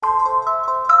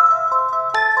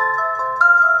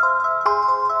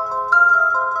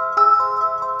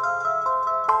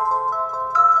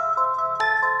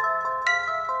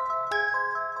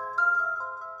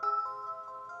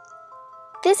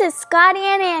This is Scotty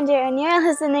and Andrew, and you're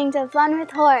listening to Fun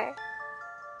with Horror.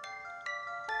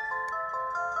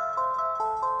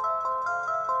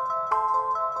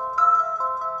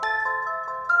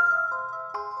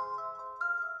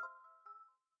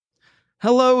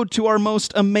 Hello to our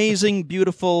most amazing,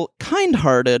 beautiful,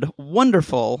 kind-hearted,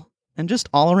 wonderful, and just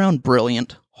all-around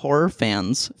brilliant horror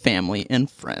fans, family,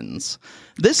 and friends.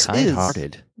 This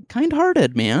Kind-hearted. is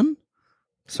kind-hearted, man.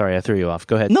 Sorry, I threw you off.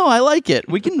 Go ahead. No, I like it.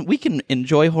 We can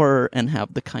enjoy horror and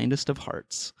have the kindest of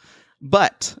hearts.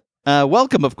 But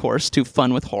welcome, of course, to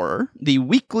Fun with Horror, the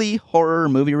weekly horror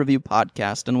movie review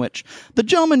podcast in which the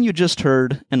gentleman you just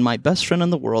heard and my best friend in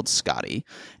the world, Scotty,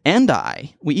 and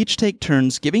we each take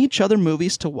turns giving each other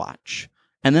movies to watch,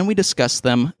 and then we discuss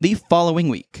them the following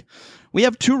week. We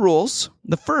have two rules.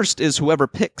 The first is whoever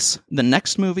picks the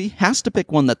next movie has to pick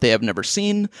one that they have never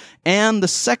seen, and the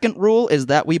second rule is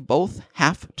that we both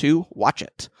have to watch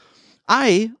it.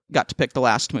 I got to pick the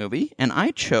last movie, and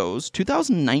I chose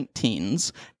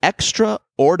 2019's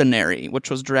Extraordinary, which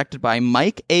was directed by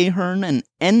Mike Ahern and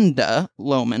Enda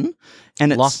Lohman.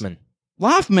 And it's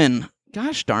Loffman.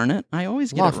 Gosh darn it. I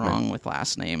always get it wrong with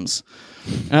last names.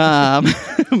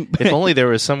 If only there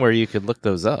was somewhere you could look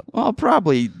those up. Well,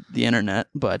 probably the internet,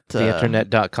 but...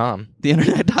 Theinternet.com.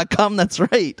 Theinternet.com, that's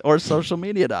right. Or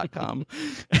socialmedia.com.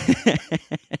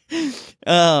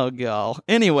 Oh, God.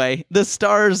 Anyway, this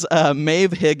stars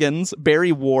Maeve Higgins,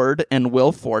 Barry Ward, and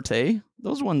Will Forte.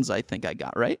 Those ones I think I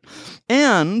got right.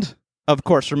 And, of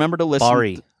course, remember to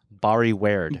listen... Barry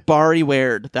Ward. Barry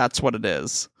Ward. That's what it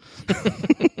is.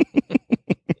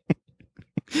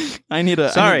 I need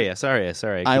a... Sorry.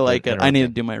 I like it. I need to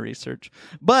do my research.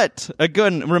 But,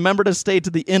 again, remember to stay to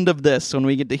the end of this when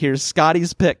we get to hear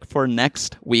Scotty's pick for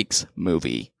next week's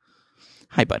movie.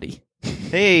 Hi, buddy.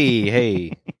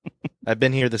 Hey. I've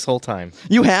been here this whole time.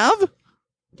 You have?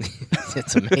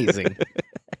 It's amazing.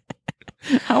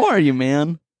 How are you,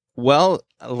 man? Well,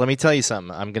 let me tell you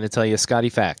something. I'm going to tell you a Scotty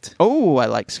fact. Oh, I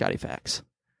like Scotty facts.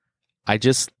 I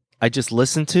just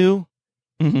listened to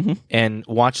and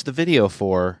watched the video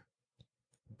for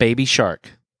Baby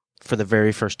Shark for the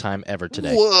very first time ever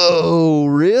today. Whoa,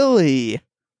 really?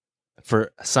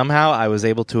 For somehow I was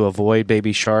able to avoid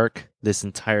Baby Shark this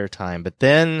entire time. But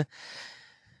then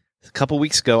a couple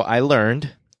weeks ago, I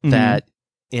learned that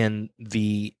in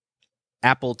the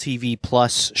Apple TV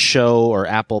Plus show or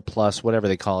Apple Plus, whatever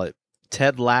they call it,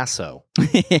 Ted Lasso,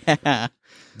 yeah,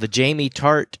 the Jamie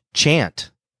Tart chant.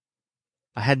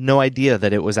 I had no idea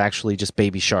that it was actually just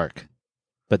Baby Shark,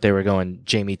 but they were going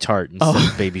Jamie Tart instead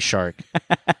of Baby Shark.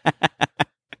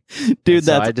 Dude,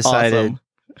 so that's I decided, awesome.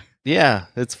 Yeah,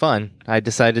 it's fun. I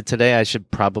decided today I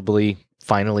should probably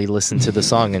finally listen to the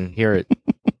song and hear it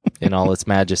in all its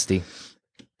majesty.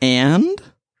 And?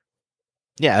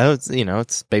 Yeah,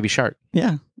 it's Baby Shark.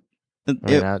 Yeah.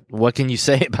 What can you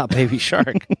say about Baby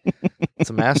Shark? It's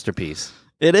a masterpiece.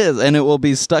 It is, and it will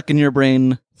be stuck in your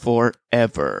brain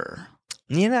forever.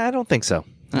 I don't think so.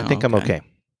 I think I'm okay.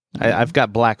 I've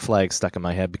got Black Flag stuck in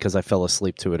my head because I fell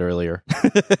asleep to it earlier.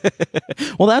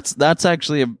 Well, that's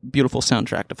actually a beautiful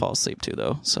soundtrack to fall asleep to,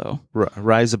 though. So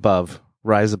Rise Above.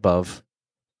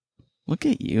 Look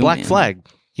at you, Black man. Flag.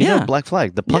 You know Black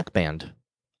Flag, the punk band.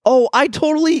 Oh, I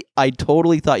totally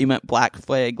thought you meant Black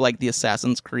Flag, like the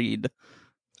Assassin's Creed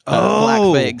Black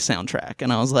Flag soundtrack.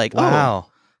 And I was like, wow.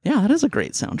 Yeah, that is a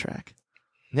great soundtrack.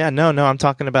 Yeah, no, I'm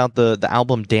talking about the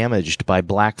album Damaged by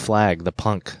Black Flag, the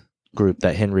punk group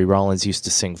that Henry Rollins used to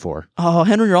sing for. Oh,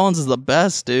 Henry Rollins is the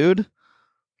best, dude.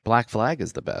 Black Flag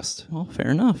is the best. Well,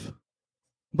 fair enough.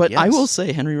 But yes. I will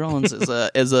say Henry Rollins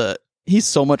he's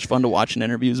so much fun to watch in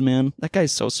interviews, man. That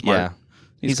guy's so smart. Yeah,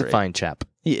 he's a fine chap.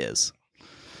 He is.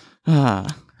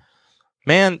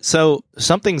 Man, so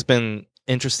something's been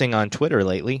interesting on Twitter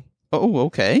lately. Oh,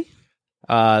 okay.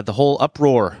 The whole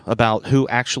uproar about who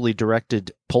actually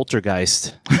directed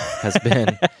Poltergeist has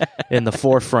been in the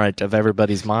forefront of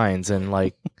everybody's minds, and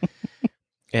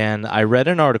I read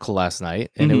an article last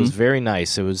night, and it was very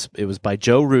nice. It was by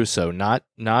Joe Russo, not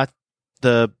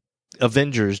the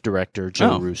Avengers director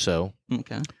Joe Russo,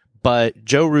 okay, but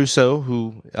Joe Russo,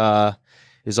 who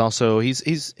is also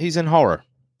he's in horror,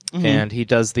 and he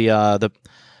does the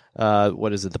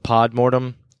what is it, the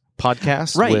Podmortem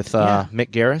podcast with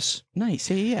Mick Garris.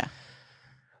 Nice, yeah.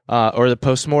 Or the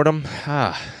Postmortem.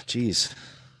 Jeez.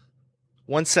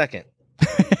 1 second.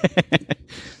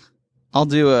 What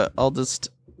do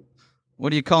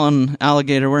you call an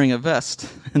alligator wearing a vest?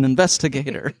 An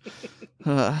investigator.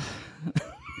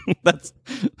 That's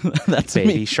Baby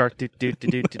me. Shark. Do.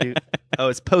 Oh,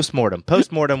 it's Postmortem.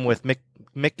 Postmortem with Mick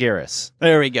Garris.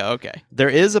 There we go. Okay. There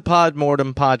is a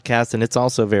Podmortem podcast, and it's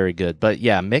also very good. But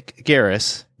yeah, Mick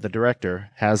Garris the director,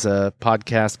 has a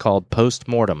podcast called Post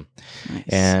Mortem. Nice.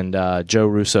 And Joe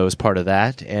Russo is part of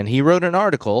that. And he wrote an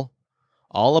article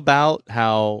all about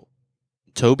how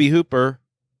Tobe Hooper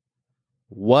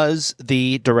was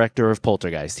the director of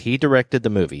Poltergeist. He directed the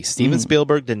movie. Steven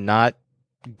Spielberg did not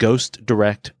ghost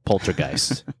direct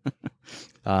Poltergeist.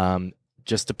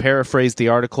 Just to paraphrase the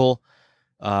article,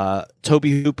 Tobe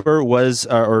Hooper was,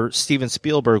 or Steven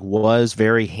Spielberg was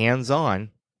very hands-on.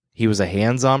 He was a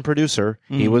hands-on producer.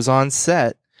 He was on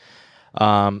set.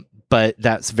 But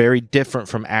that's very different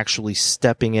from actually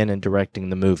stepping in and directing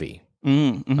the movie.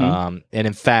 And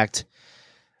in fact,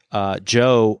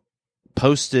 Joe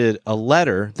posted a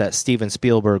letter that Steven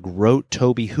Spielberg wrote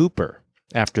Tobe Hooper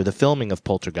after the filming of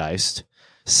Poltergeist,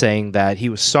 saying that he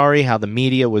was sorry how the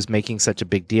media was making such a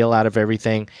big deal out of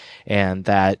everything, and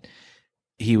that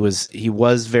he was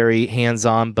very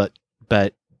hands-on, but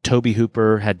Tobe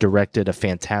Hooper had directed a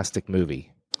fantastic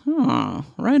movie. Oh,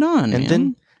 right on. And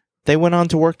then they went on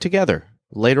to work together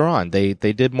later on. They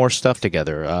did more stuff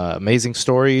together. Amazing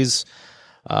Stories,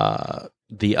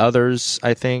 The Others,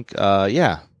 I think.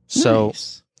 Yeah. So,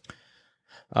 nice.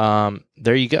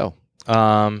 there you go.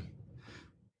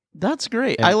 That's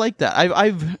great. I like that.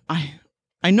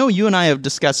 I know you and I have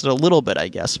discussed it a little bit, I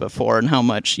guess, before, and how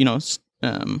much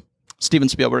Steven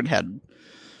Spielberg had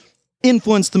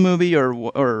influenced the movie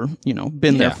or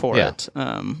been there for it.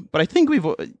 But I think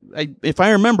if I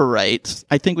remember right,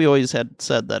 I think we always had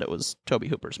said that it was Tobe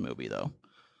Hooper's movie, though.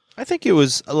 I think it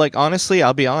was, like, honestly,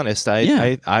 I'll be honest.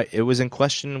 It was in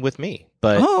question with me,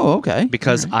 but okay,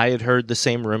 because I had heard the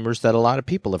same rumors that a lot of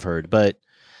people have heard. But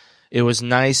it was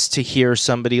nice to hear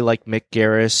somebody like Mick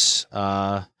Garris,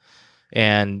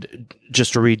 and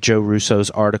just to read Joe Russo's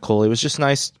article. It was just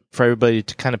nice for everybody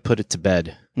to kind of put it to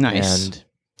bed. Nice. And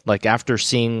like, after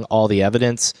seeing all the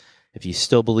evidence, if you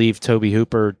still believe Tobe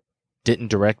Hooper didn't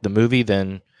direct the movie,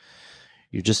 then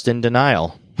you're just in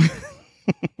denial.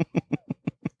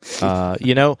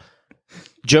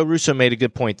 Joe Russo made a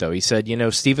good point, though. He said,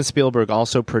 Steven Spielberg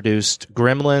also produced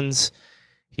Gremlins.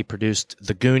 He produced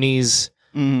The Goonies,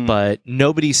 but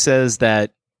nobody says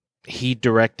that he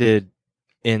directed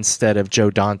instead of Joe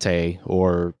Dante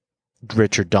or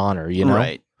Richard Donner,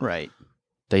 Right.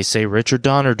 They say Richard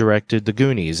Donner directed The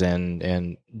Goonies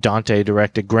and Dante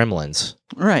directed Gremlins.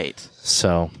 Right.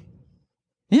 So,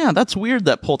 yeah, that's weird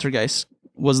that Poltergeist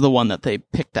was the one that they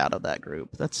picked out of that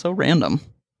group. That's so random.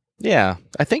 Yeah,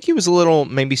 I think he was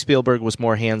maybe Spielberg was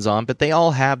more hands-on, but they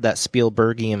all have that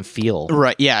Spielbergian feel.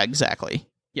 Right, yeah, exactly.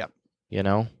 Yep.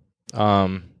 Yeah.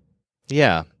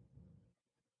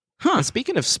 Huh. And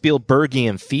speaking of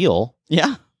Spielbergian feel,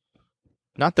 yeah.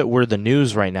 Not that we're the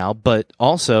news right now, but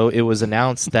also it was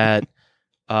announced that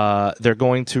they're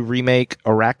going to remake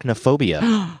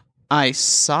Arachnophobia. I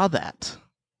saw that.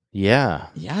 Yeah.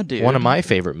 Yeah, dude. One of my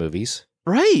favorite movies.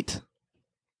 Right.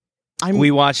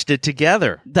 We watched it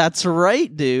together. That's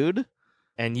right, dude.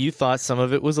 And you thought some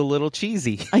of it was a little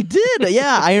cheesy. I did.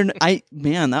 Yeah.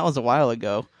 Man, that was a while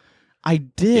ago. I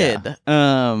did.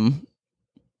 Yeah.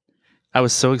 I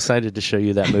was so excited to show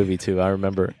you that movie too. I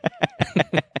remember.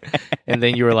 And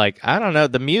then you were like, I don't know,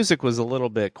 the music was a little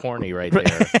bit corny right there.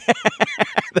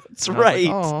 That's right.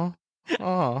 Like,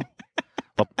 oh.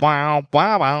 Wow,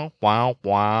 wow, wow,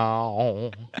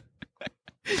 wow.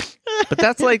 But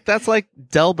that's like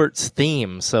Delbert's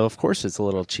theme, so of course it's a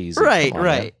little cheesy. Right, on,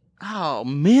 right. Man. Oh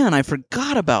man, I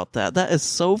forgot about that. That is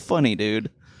so funny, dude.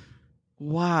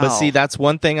 Wow. But see, that's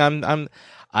one thing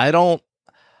I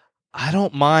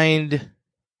don't mind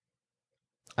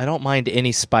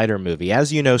any spider movie.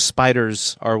 As you know,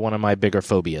 spiders are one of my bigger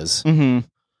phobias.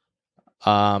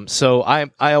 Mm-hmm. So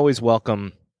I always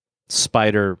welcome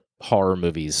spider horror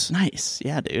movies. Nice.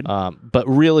 Yeah, dude. But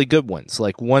really good ones,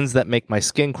 like ones that make my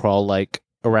skin crawl, like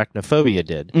Arachnophobia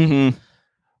did. Mm-hmm.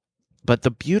 But the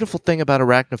beautiful thing about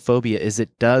Arachnophobia is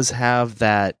it does have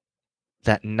that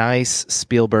nice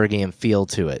Spielbergian feel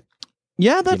to it.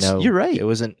 Yeah, you're right. It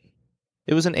was an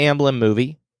Amblin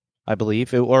movie, I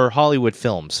believe, or Hollywood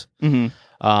Films.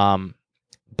 Mm-hmm.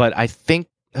 But I think,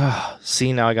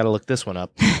 see, now I got to look this one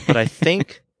up. But I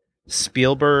think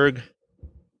Spielberg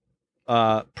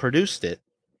produced it.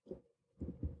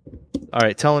 All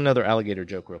right, tell another alligator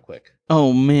joke real quick.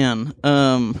 Oh man.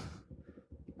 Dad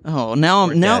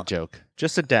joke.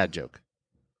 Just a dad joke.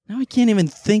 Now I can't even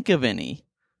think of any.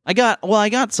 I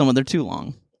got some, they're too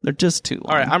long. They're just too long.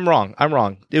 All right, I'm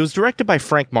wrong. It was directed by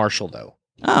Frank Marshall, though.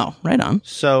 Oh, right on.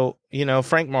 So,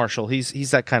 Frank Marshall,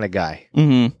 he's that kind of guy.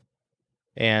 Mm-hmm.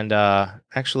 And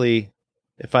actually,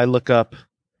 if I look up,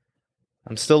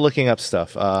 I'm still looking up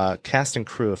stuff. Cast and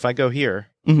crew. If I go here,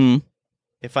 mm-hmm.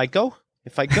 if I go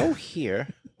here,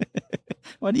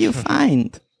 what do you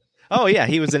find? Oh, yeah,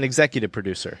 he was an executive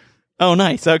producer. Oh,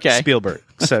 nice. Okay. Spielberg.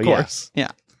 So, Of course.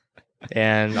 Yeah.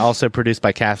 And also produced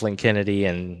by Kathleen Kennedy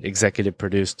and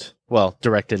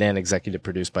directed and executive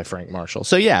produced by Frank Marshall.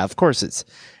 So yeah, of course it's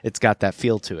got that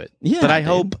feel to it. Yeah, but I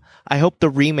dude. hope the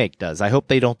remake does. I hope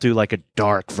they don't do like a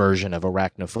dark version of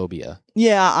Arachnophobia.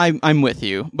 Yeah, I'm with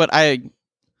you, but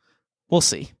we'll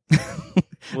see.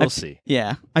 We'll see.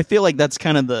 Yeah, I feel like that's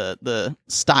kind of the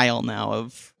style now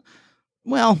of,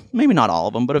 well, maybe not all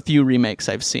of them, but a few remakes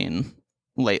I've seen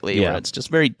lately where it's just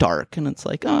very dark, and it's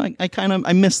like, oh,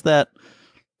 I miss that,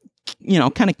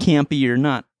 kind of campy, or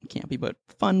not campy, but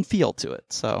fun feel to it.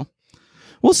 So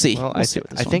we'll see. Well, we'll see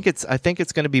with this I think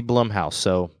it's going to be Blumhouse,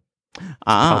 so it's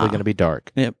probably going to be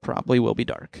dark. It probably will be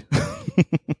dark,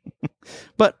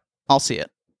 but I'll see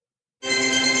it.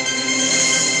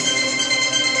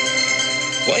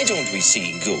 Why don't we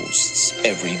see ghosts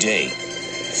every day?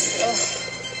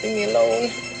 Leave me alone.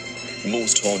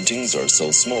 Most hauntings are so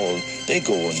small, they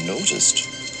go unnoticed.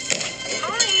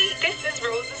 Hi, this is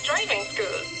Rose's driving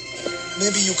school.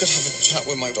 Maybe you could have a chat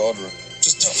with my daughter,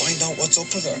 just to find out what's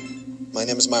up with her. My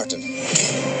name is Martin.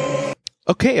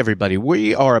 Okay, everybody,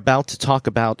 we are about to talk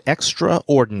about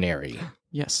Extraordinary.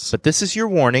 Yes. But this is your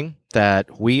warning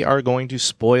that we are going to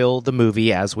spoil the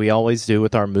movie, as we always do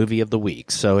with our movie of the week.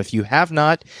 So if you have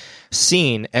not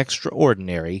seen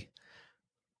Extraordinary,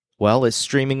 well, it's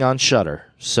streaming on Shudder,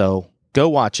 so go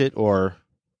watch it or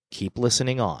keep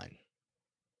listening on.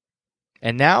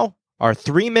 And now, our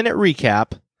 3-minute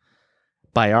recap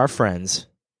by our friends,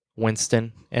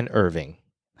 Winston and Irving.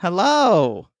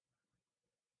 Hello.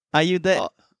 Are you there?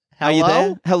 Are you hello?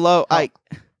 there? Hello. Hi,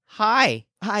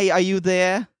 Hi, are you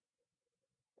there?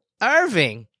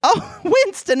 Irving. Oh,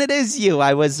 Winston, it is you.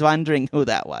 I was wondering who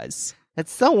that was.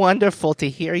 It's so wonderful to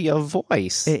hear your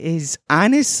voice. It is,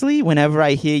 honestly, whenever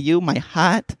I hear you, my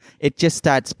heart, it just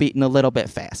starts beating a little bit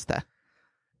faster.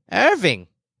 Irving,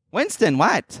 Winston,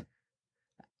 what?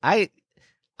 I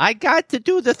got to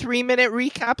do the 3-minute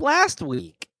recap last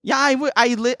week. Yeah, I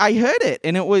heard it,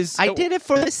 and it was... I did it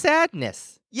for the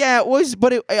sadness. Yeah, it was,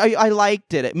 but I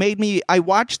liked it. It made me... I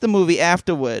watched the movie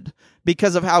afterward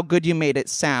because of how good you made it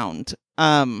sound.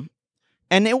 And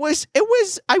it was...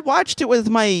 I watched it with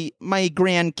my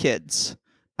grandkids,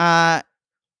 and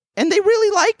they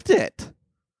really liked it.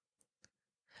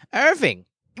 Irving,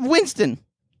 Winston.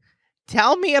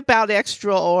 tell me about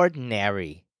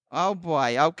Extraordinary. Oh,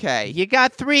 boy, okay. You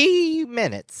got 3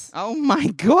 minutes. Oh, my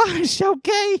gosh,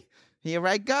 okay. Here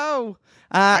I go.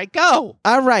 Go.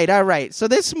 All right. So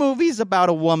this movie's about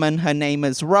a woman. Her name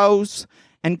is Rose.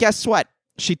 And guess what?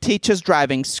 She teaches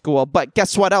driving school. But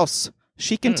guess what else?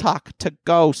 She can talk to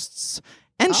ghosts.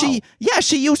 And she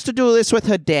used to do this with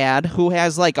her dad, who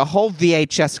has like a whole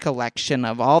VHS collection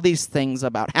of all these things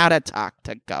about how to talk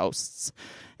to ghosts.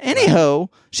 Anywho,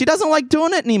 she doesn't like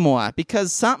doing it anymore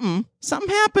because something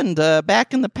happened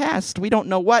back in the past. We don't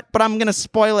know what, but I'm going to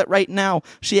spoil it right now.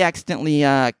 She accidentally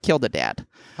killed her dad.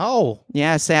 Oh.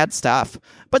 Yeah, sad stuff.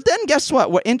 But then guess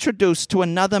what? We're introduced to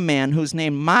another man who's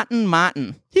named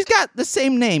Martin. He's got the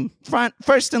same name,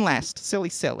 first and last.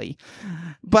 Silly.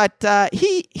 But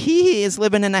he is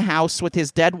living in a house with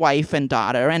his dead wife and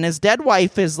daughter, and his dead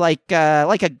wife is like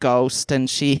a ghost, and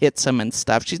she hits him and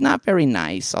stuff. She's not very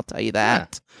nice, I'll tell you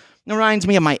that. It reminds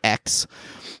me of my ex.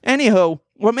 Anywho,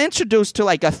 we're introduced to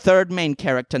like a third main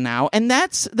character now, and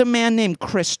that's the man named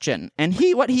Christian. And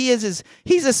what he is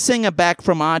he's a singer back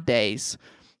from our days.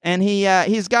 And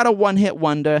he's got a one-hit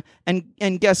wonder,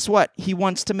 and guess what? He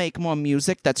wants to make more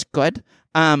music that's good,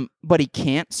 but he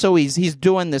can't. So he's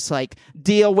doing this like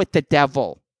deal with the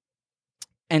devil.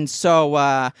 And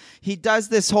so he does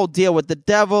this whole deal with the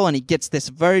devil, and he gets this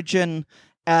virgin.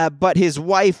 But his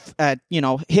wife,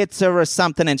 hits her or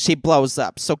something, and she blows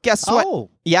up. So guess what?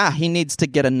 Yeah, he needs to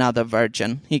get another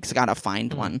virgin. He's got to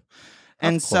find one.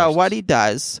 And so what he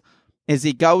does is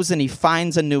he goes and he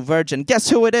finds a new virgin.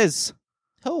 Guess who it is?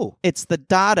 Who? It's the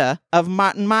daughter of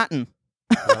Martin.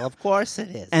 Well, of course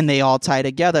it is. And they all tie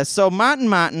together. So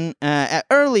Martin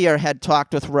earlier had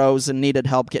talked with Rose and needed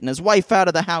help getting his wife out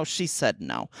of the house. She said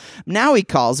no. Now he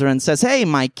calls her and says, hey,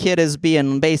 my kid is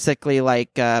being basically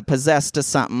like possessed or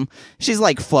something. She's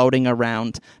like floating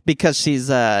around because she's,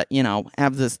 have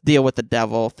this deal with the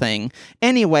devil thing.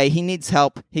 Anyway, he needs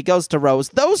help. He goes to Rose.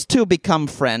 Those two become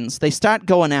friends. They start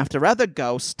going after other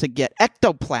ghosts to get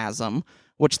ectoplasm,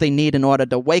 which they need in order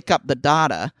to wake up the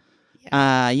daughter.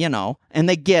 And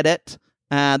they get it.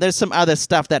 There's some other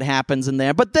stuff that happens in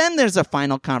there. But then there's a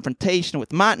final confrontation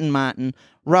with Martin,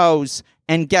 Rose,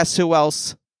 and guess who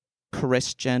else?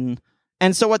 Christian.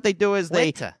 And so what they do is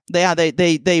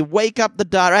they wake up the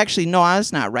daughter. Actually, no,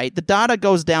 that's not right. The daughter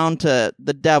goes down to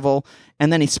the devil,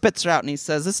 And then he spits her out and he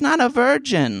says, "It's not a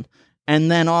virgin." And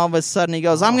then all of a sudden he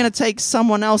goes, "I'm going to take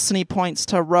someone else," and he points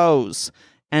to Rose.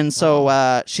 And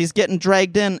so she's getting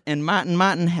dragged in, and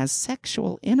Martin has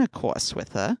sexual intercourse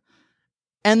with her.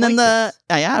 And then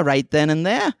right then and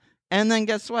there. And then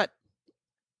guess what?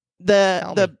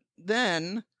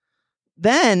 Then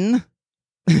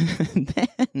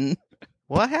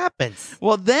What happens?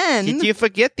 Well, then... Did you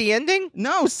forget the ending?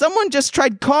 No, someone just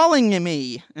tried calling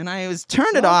me, and I was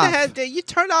turned it off. What the hell? You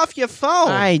turned off your phone.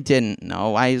 I didn't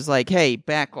know. I was like, hey,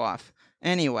 back off.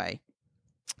 Anyway,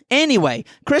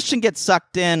 Christian gets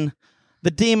sucked in.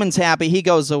 The demon's happy. He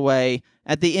goes away.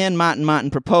 At the end,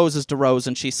 Martin proposes to Rose,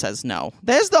 and she says no.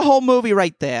 There's the whole movie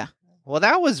right there. Well,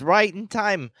 that was right in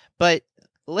time. But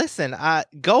listen,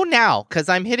 go now, because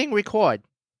I'm hitting record.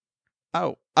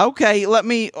 Oh, okay.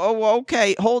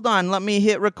 Okay. Hold on. Let me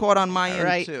hit record on my end,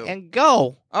 Right, too. and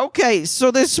go. Okay,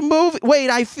 so this movie... Wait,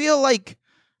 I feel like...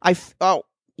 Oh,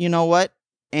 you know what?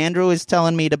 Andrew is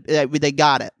telling me they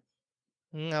got it.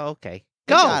 Okay.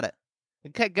 They Go. got it.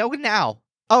 Okay, go now.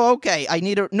 Oh, okay. I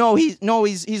need to...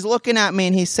 He's looking at me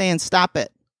and he's saying, stop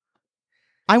it.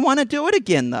 I want to do it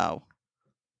again, though.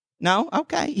 No?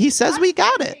 Okay. He says we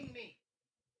got it.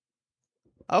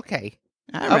 Okay.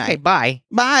 All right. Okay, bye.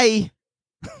 Bye.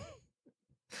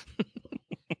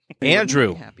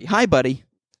 Andrew. Happy. Hi, buddy.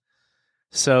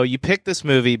 So you picked this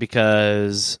movie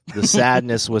because the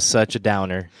sadness was such a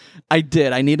downer. I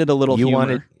did. I needed a little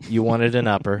humor. You wanted an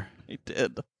upper. I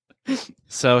did.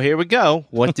 So here we go.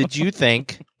 What did you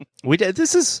think?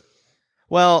 This is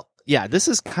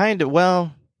kind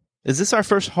of, is this our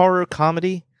first horror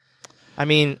comedy? I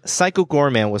mean, Psycho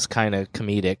Goreman was kind of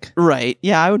comedic. Right.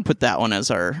 Yeah, I would put that one as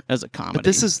a comedy. But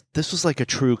this was like a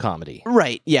true comedy.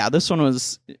 Right. Yeah, this one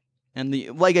was...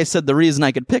 And like I said, the reason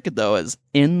I could pick it, though, is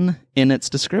in its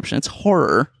description. It's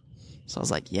horror. So I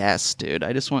was like, yes, dude.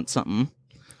 I just want something.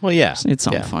 Well, yeah. Just need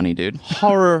something funny, dude.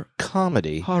 Horror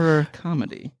comedy. Horror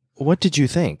comedy. What did you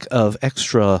think of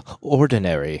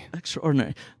Extraordinary?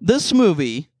 Extraordinary. This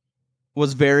movie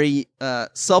was very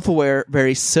self-aware,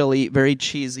 very silly, very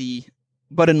cheesy,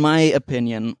 but in my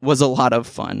opinion, was a lot of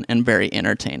fun and very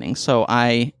entertaining. So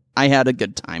I had a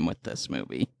good time with this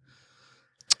movie.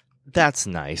 That's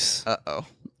nice. Uh-oh.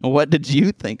 What did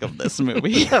you think of this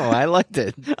movie? No, I liked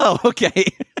it. Oh, okay.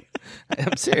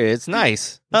 I'm serious. It's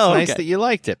nice. It's Okay. nice that you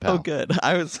liked it, pal. Oh, good.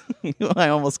 I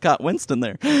almost caught Winston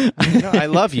there. No, I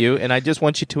love you, and I just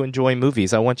want you to enjoy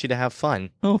movies. I want you to have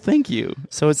fun. Oh, thank you.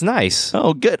 So it's nice.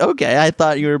 Oh, good. Okay. I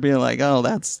thought you were being like, oh,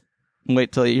 that's...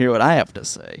 Wait till you hear what I have to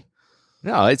say.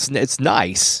 No, it's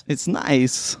nice. It's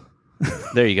nice.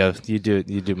 There you go. You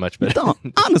do much better. Don't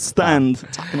understand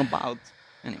talking about...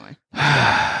 Anyway.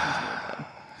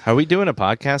 Are we doing a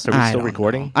podcast? Are we still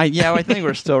recording? Yeah, I think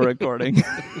we're still recording.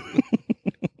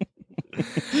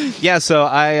 Yeah, so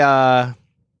I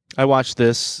watched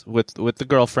this with the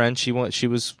girlfriend. She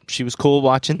was cool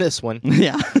watching this one.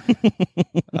 Yeah.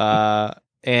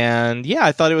 And yeah,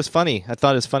 I thought it was funny. I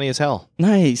thought it was funny as hell.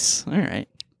 Nice. All right.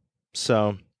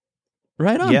 So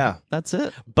right on. Yeah. That's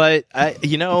it. But here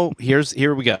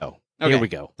we go. Okay. Here we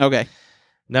go. Okay.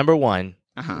 Number one,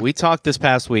 we talked this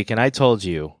past week, and I told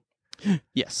you,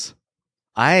 yes,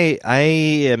 I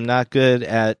am not good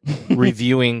at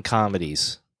reviewing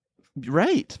comedies.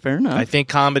 Right. Fair enough. I think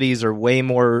comedies are way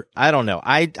more. I don't know.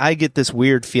 I get this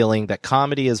weird feeling that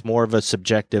comedy is more of a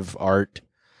subjective art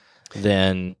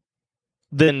than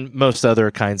most other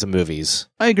kinds of movies.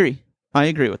 I agree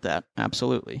with that.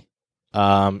 Absolutely.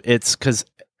 It's because,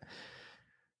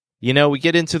 we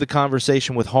get into the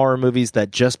conversation with horror movies that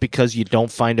just because you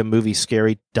don't find a movie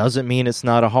scary doesn't mean it's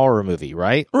not a horror movie,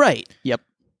 right? Right. Yep.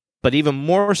 But even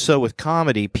more so with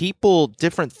comedy,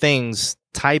 different things,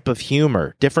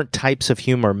 different types of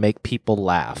humor make people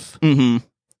laugh. Mm-hmm.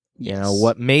 Yes.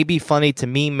 What may be funny to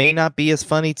me may not be as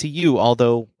funny to you,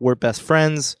 although we're best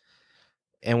friends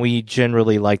and we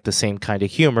generally like the same kind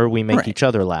of humor. We make each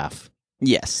other laugh.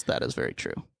 Yes, that is very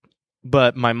true.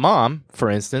 But my mom, for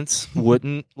instance,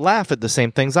 wouldn't laugh at the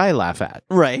same things I laugh at.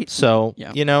 Right. So,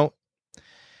 it's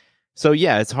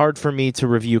hard for me to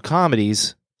review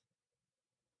comedies.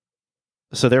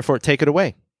 So therefore, take it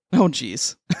away. Oh,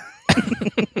 geez.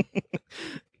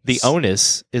 The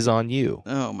onus is on you.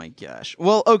 Oh, my gosh.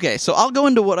 Well, okay, so I'll go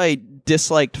into what I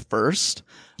disliked first.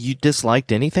 You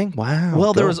disliked anything? Wow.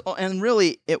 Well, there was, and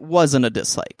really, it wasn't a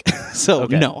dislike. So,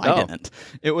 no, I didn't.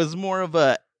 It was more of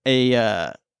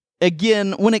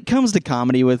again, when it comes to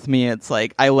comedy with me, it's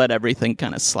like I let everything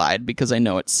kind of slide because I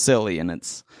know it's silly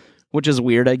which is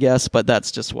weird, I guess, but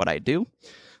that's just what I do.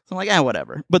 So I'm like,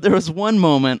 whatever. But there was one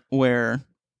moment where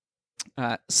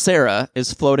Sarah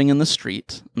is floating in the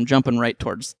street. I'm jumping right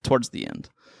towards the end.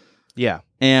 Yeah.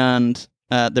 and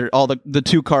they're all the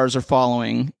two cars are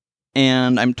following,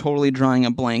 and I'm totally drawing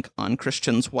a blank on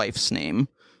Christian's wife's name.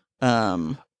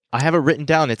 I have it written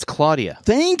down. It's Claudia.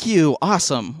 Thank you.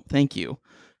 Awesome. Thank you.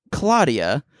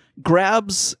 Claudia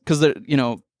grabs, because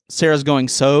Sarah's going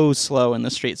so slow in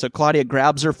the street, so Claudia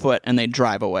grabs her foot and they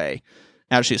drive away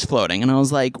as she's floating. And I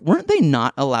was like, weren't they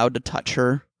not allowed to touch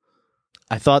her?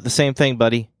 I thought the same thing,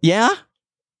 buddy. Yeah.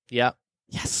 Yeah.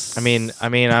 Yes. I mean,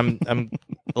 I'm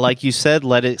like you said,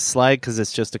 let it slide because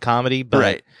it's just a comedy. But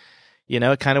right.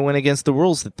 it kind of went against the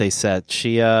rules that they set.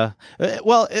 She,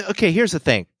 okay. Here's the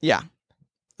thing. Yeah.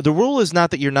 The rule is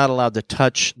not that you're not allowed to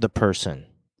touch the person.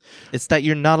 It's that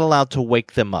you're not allowed to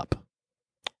wake them up.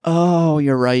 Oh,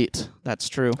 you're right. That's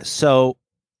true. So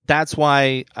that's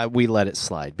why we let it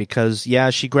slide. Because,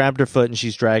 she grabbed her foot and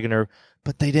she's dragging her,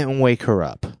 but they didn't wake her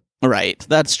up. Right.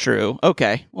 That's true.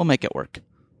 Okay. We'll make it work.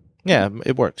 Yeah,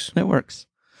 it works. It works.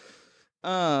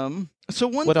 So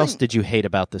what else did you hate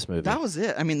about this movie? That was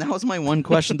it. I mean, that was my one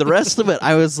question. The rest of it,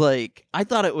 I was like, I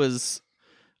thought it was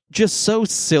just so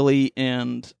silly.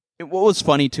 And what was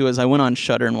funny too is I went on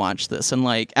Shudder and watched this, and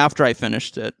like after I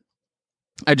finished it,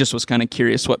 I just was kind of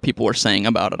curious what people were saying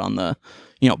about it on the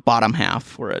bottom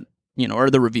half or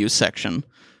the review section.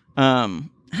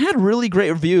 It had really great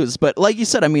reviews, but like you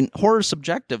said, I mean, horror's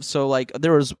subjective, so like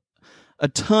there was a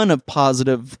ton of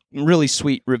positive, really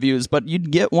sweet reviews, but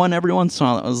you'd get one every once in a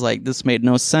while that was like, this made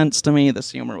no sense to me, this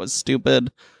humor was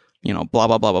stupid, blah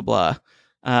blah blah blah blah.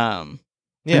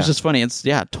 It's just funny. It's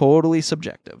totally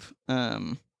subjective.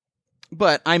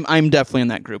 But I'm definitely in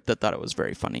that group that thought it was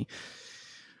very funny.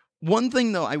 One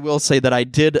thing though, I will say that I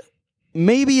did,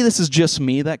 maybe this is just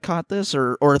me that caught this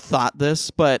or thought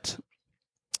this, but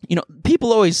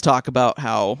people always talk about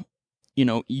how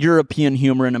European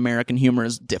humor and American humor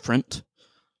is different.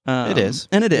 It is.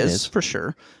 And it is for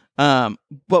sure.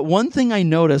 But one thing I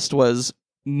noticed was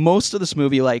most of this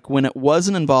movie, like when it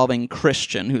wasn't involving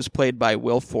Christian, who's played by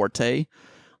Will Forte,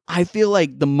 I feel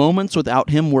like the moments without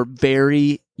him were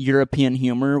very European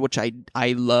humor, which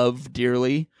I love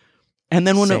dearly. And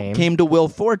then when it came to Will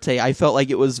Forte, I felt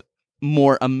like it was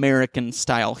more American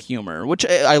style humor, which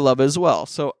I love as well.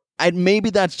 So maybe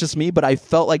that's just me, but I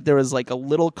felt like there was like a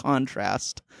little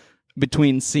contrast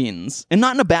between scenes, and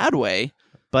not in a bad way.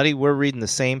 Buddy, we're reading the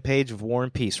same page of War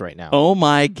and Peace right now. Oh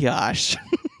my gosh.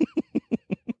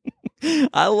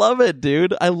 I love it,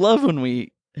 dude. I love when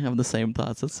we have the same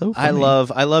thoughts. It's so funny.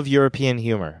 I love European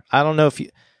humor. I don't know if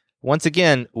you, once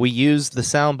again, we use the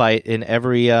soundbite in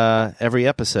every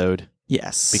episode.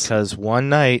 Yes. Because one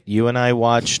night you and I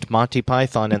watched Monty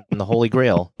Python and the Holy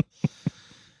Grail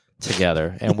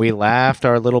together, and we laughed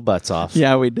our little butts off.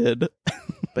 Yeah, we did.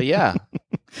 But yeah,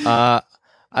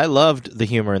 I loved the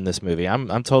humor in this movie.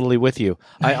 I'm totally with you.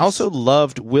 Nice. I also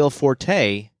loved Will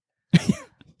Forte.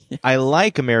 I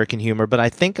like American humor, but I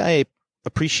think I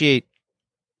appreciate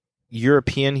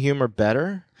European humor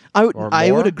better.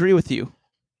 I would agree with you.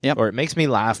 Yep. Or it makes me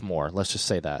laugh more. Let's just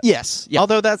say that. Yes. Yep.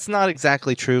 Although that's not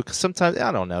exactly true, because sometimes,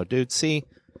 I don't know, dude. See,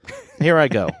 here I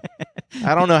go.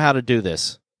 I don't know how to do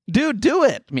this. Dude, do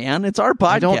it, man. It's our podcast.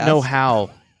 I don't know how.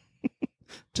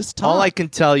 Just talk. All I can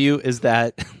tell you is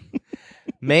that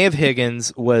Maeve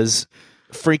Higgins was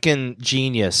freaking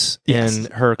genius in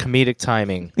her comedic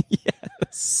timing.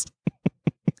 Yes.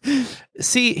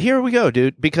 See, here we go,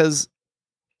 dude, because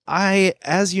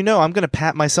as you know, I'm going to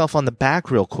pat myself on the back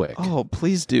real quick. Oh,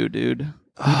 please do, dude.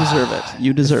 You deserve it.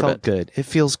 You deserve it. Felt good. It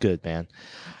feels good, man.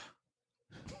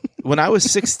 When I was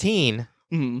 16,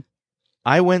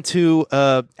 I went to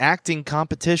a acting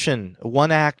competition, a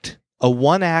one-act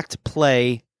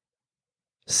play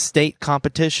state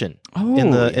competition in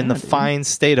the fine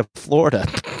state of Florida.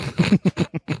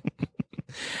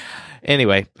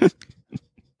 Anyway,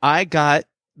 I got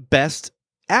best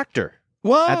actor.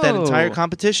 Whoa. At that entire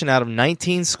competition out of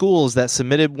 19 schools that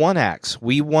submitted one acts.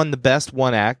 We won the best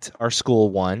one act, our school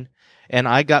won, and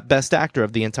I got best actor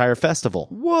of the entire festival.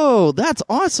 Whoa, that's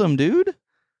awesome, dude.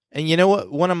 And you know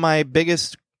what one of my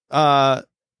biggest compliments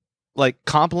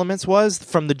was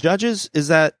from the judges is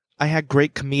that I had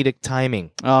great comedic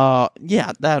timing.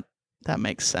 Yeah, that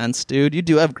makes sense, dude. You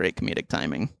do have great comedic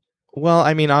timing. Well,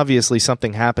 I mean, obviously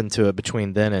something happened to it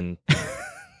between then and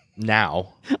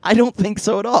now. I don't think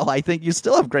so at all. I think you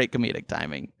still have great comedic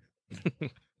timing.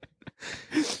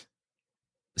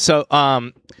 So,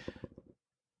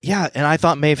 yeah, and I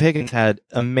thought Maeve Higgins had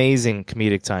amazing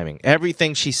comedic timing.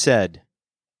 Everything she said,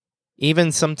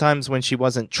 even sometimes when she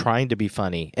wasn't trying to be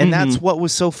funny. And that's what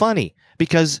was so funny,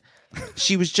 because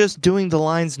she was just doing the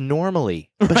lines normally,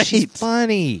 but she's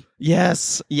funny.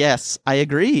 Yes, I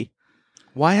agree.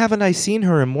 Why haven't I seen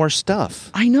her in more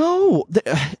stuff? I know.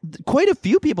 Quite a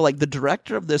few people, like the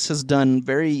director of this, has done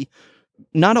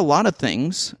not a lot of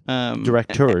things.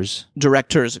 Directors,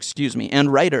 excuse me,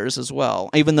 and writers as well.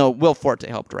 Even though Will Forte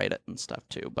helped write it and stuff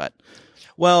too. But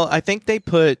well, I think they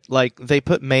put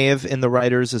Maeve in the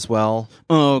writers as well.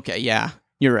 oh, okay, yeah,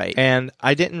 you're right. And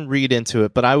I didn't read into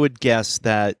it, but I would guess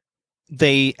that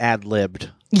they ad-libbed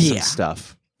some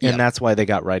stuff. And that's why they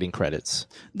got writing credits.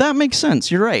 That makes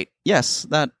sense. You're right. Yes,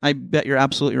 I bet you're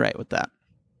absolutely right with that.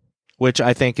 Which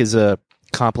I think is a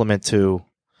compliment to,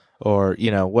 or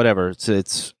whatever.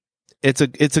 It's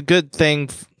a good thing.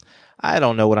 I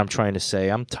don't know what I'm trying to say.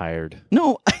 I'm tired.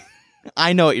 No,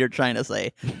 I know what you're trying to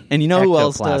say. And you know who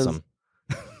else does? Ectoplasm.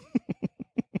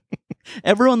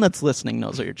 Everyone that's listening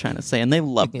knows what you're trying to say, and they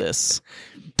love this.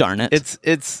 Darn it.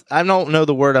 It's I don't know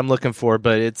the word I'm looking for,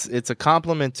 but it's a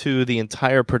compliment to the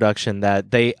entire production that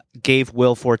they gave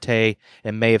Will Forte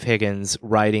and Maeve Higgins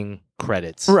writing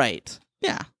credits. Right.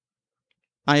 Yeah.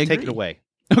 I agree. Take it away.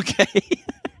 Okay.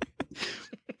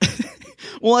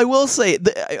 Well, I will say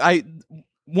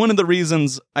one of the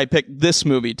reasons I picked this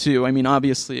movie too, I mean,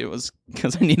 obviously it was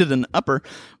because I needed an upper,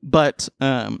 but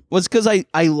was because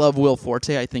I love Will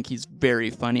Forte. I think he's very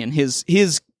funny, and his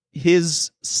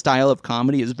style of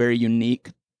comedy is very unique,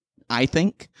 I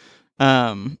think.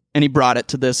 And he brought it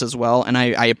to this as well, and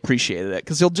I appreciated it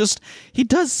because he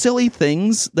does silly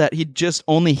things that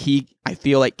only he I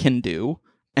feel like can do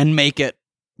and make it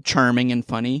charming and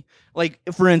funny. Like,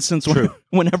 for instance,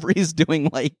 whenever he's doing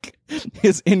like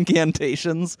his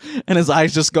incantations and his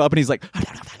eyes just go up and he's like,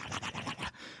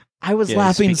 I was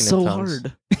laughing so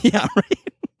hard. Yeah, right.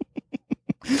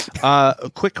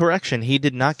 A quick correction: he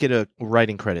did not get a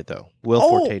writing credit, though. Will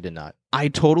Forte did not. I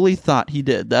totally thought he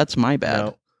did. That's my bad.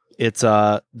 No, it's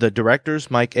the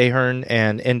directors, Mike Ahern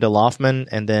and Enda Loffman,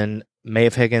 and then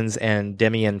Maeve Higgins and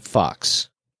Demian Fox.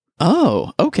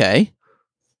 Oh, okay.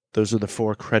 Those are the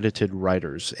 4 credited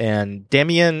writers, and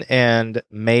Demian and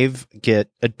Maeve get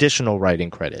additional writing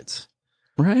credits.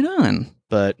 Right on.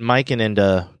 But Mike and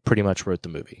Enda pretty much wrote the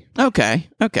movie. Okay.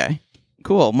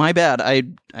 Cool. My bad.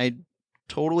 I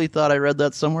totally thought I read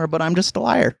that somewhere, but I'm just a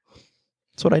liar.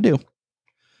 That's what I do.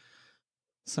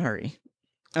 Sorry.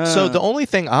 So the only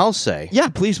thing I'll say... Yeah,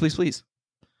 please.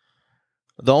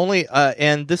 The only...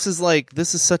 and this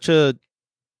is such a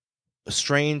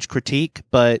strange critique,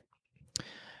 but...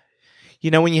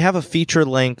 when you have a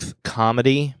feature-length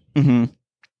comedy,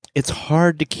 it's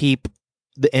hard to keep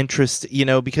the interest,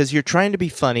 because you're trying to be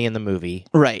funny in the movie.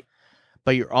 Right.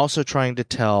 But you're also trying to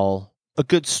tell a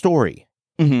good story.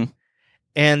 Mm-hmm.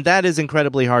 And that is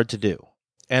incredibly hard to do.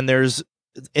 And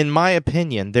in my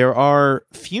opinion, there are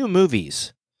few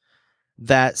movies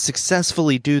that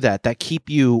successfully do that keep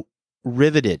you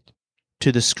riveted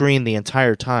to the screen the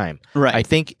entire time. Right. I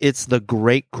think it's the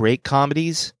great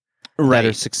comedies that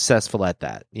are successful at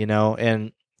that,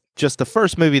 and just the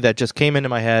first movie that just came into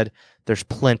my head, there's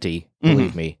plenty,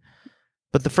 believe me,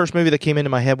 but the first movie that came into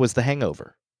my head was The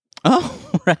Hangover.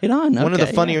 Oh, right on. One of the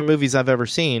funnier movies I've ever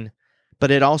seen, but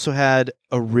it also had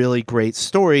a really great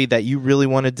story that you really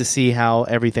wanted to see how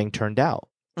everything turned out.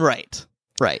 Right.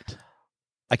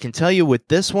 I can tell you with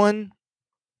this one,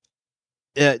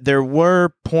 there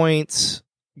were points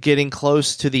getting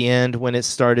close to the end when it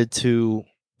started to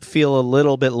feel a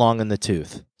little bit long in the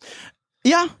tooth.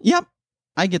 Yeah, yep.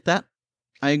 I get that.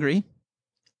 I agree.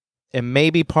 And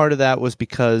maybe part of that was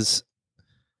because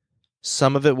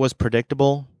some of it was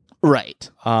predictable. Right.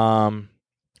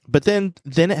 But then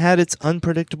it had its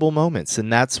unpredictable moments,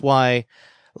 and that's why,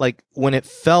 like, when it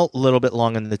felt a little bit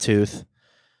long in the tooth,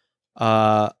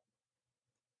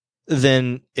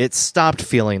 then it stopped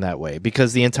feeling that way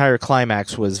because the entire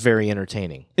climax was very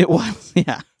entertaining. It was,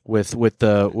 yeah. With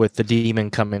the demon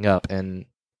coming up and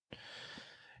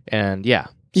yeah.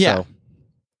 Yeah. So.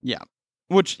 Yeah.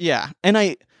 Which, yeah. And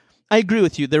I agree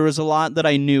with you. There was a lot that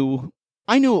I knew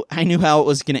how it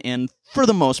was going to end for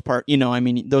the most part. I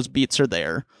mean, those beats are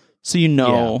there. So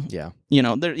yeah.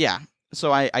 There, yeah.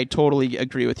 So I totally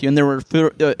agree with you. And there were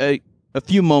a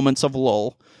few moments of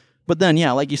lull. But then,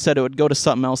 yeah, like you said, it would go to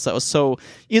something else that was so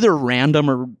either random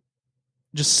or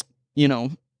just,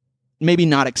 maybe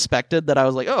not expected that I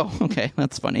was like, oh, okay,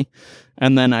 that's funny.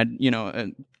 And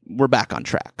then we're back on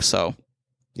track. So,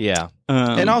 yeah.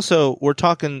 And also, we're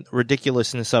talking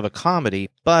ridiculousness of a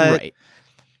comedy, but right.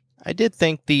 I did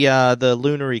think the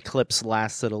lunar eclipse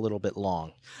lasted a little bit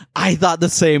long. I thought the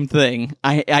same thing.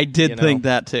 I did think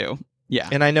that too. Yeah.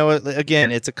 And I know,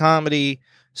 again, it's a comedy,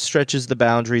 stretches the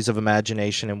boundaries of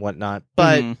imagination and whatnot,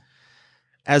 but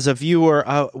as a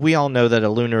viewer, we all know that a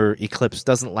lunar eclipse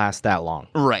doesn't last that long.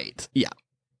 Right. Yeah.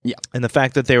 Yeah. And the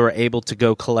fact that they were able to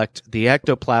go collect the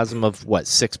ectoplasm of,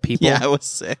 6 people Yeah, it was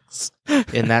 6.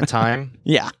 in that time,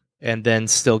 Yeah. and then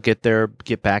still get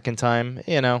back in time,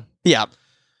 Yeah.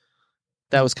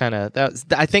 that was kind of,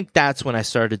 I think that's when I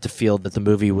started to feel that the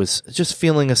movie was just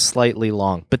feeling a slightly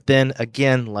long. But then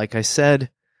again, like I said,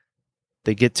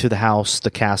 they get to the house,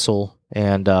 the castle,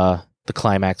 and the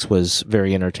climax was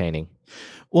very entertaining.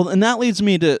 Well, and that leads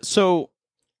me to, so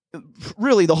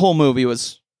really the whole movie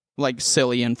was like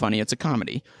silly and funny. It's a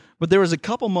comedy. But there was a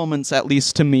couple moments, at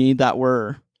least to me, that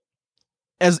were,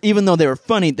 even though they were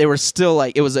funny, they were still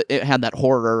like, it had that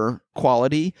horror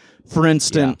quality. For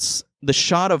instance, the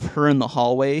shot of her in the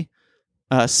hallway,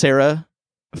 Sarah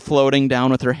floating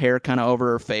down with her hair kind of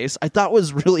over her face, I thought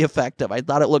was really effective. I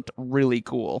thought it looked really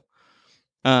cool.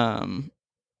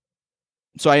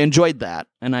 So I enjoyed that,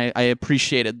 and I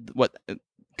appreciated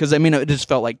because it just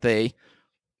felt like they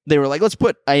were like, let's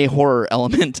put a horror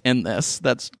element in this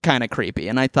that's kind of creepy,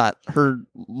 and I thought her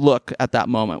look at that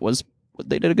moment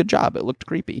they did a good job. It looked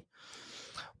creepy.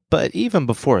 But even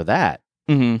before that,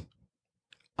 Mm-hmm.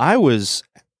 I was,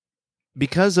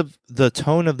 because of the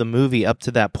tone of the movie up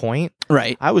to that point,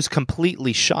 Right. I was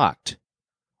completely shocked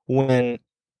when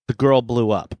the girl blew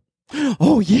up.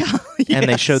 Oh, yeah. And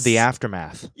they showed the Yes.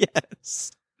 aftermath.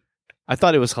 Yes. I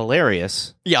thought it was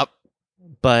hilarious, Yep.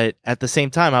 but at the same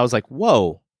time, I was like,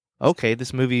 whoa, okay,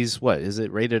 this movie's, is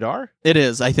it rated R? It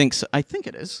is. I think so. I think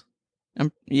it is.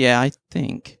 Yeah, I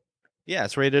think. Yeah,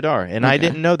 it's rated R. And I Okay.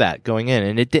 didn't know that going in,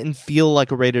 and it didn't feel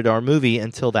like a rated R movie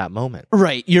until that moment.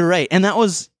 Right. You're right. And that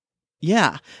was,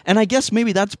 yeah. And I guess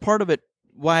maybe that's part of it,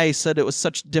 why I said it was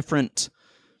such different,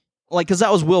 like, because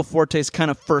that was Will Forte's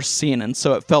kind of first scene, and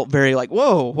so it felt very like,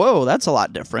 whoa, that's a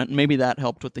lot different. Maybe that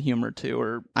helped with the humor too,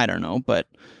 or I don't know. But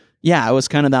yeah, it was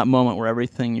kind of that moment where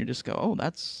everything, you just go, oh,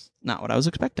 that's not what I was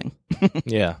expecting.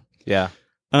 Yeah.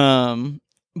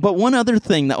 But one other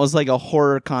thing that was like a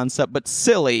horror concept, but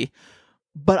silly,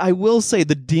 but I will say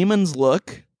the demon's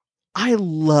look, I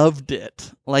loved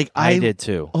it. Like I did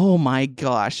too. Oh my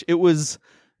gosh. It was,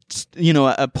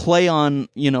 a play on,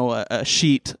 a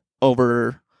sheet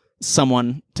over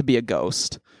someone to be a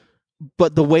ghost.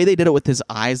 But the way they did it with his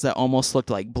eyes that almost looked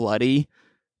like bloody,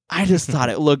 I just thought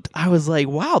I was like,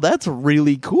 wow, that's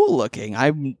really cool looking.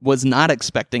 I was not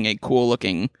expecting a cool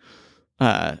looking,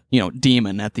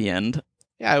 demon at the end.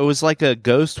 Yeah, it was like a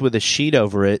ghost with a sheet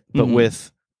over it, but Mhm.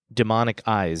 with demonic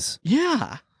eyes.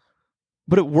 Yeah.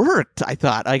 But it worked, I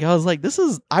thought. Like, I was like,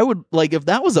 I would, like, if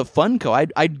that was a Funko,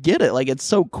 I'd get it. Like, it's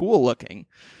so cool looking.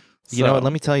 You know So- what?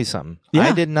 Let me tell you something. Yeah.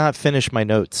 I did not finish my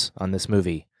notes on this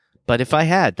movie, but if I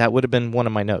had, that would have been one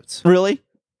of my notes. Really?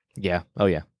 Yeah. Oh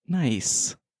yeah.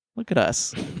 Nice. Look at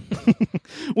us.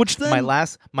 Which then...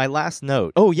 My last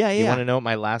note. Oh, yeah, You yeah. want to know what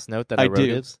my last note that I I wrote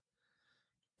do. is?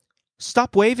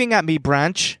 Stop waving at me,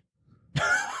 Branch.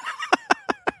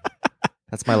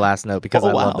 That's my last note because Oh,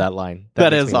 I wow. love that line.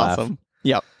 That makes is me laugh. awesome.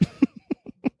 Yep.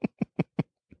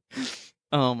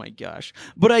 Oh my gosh.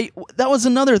 But that was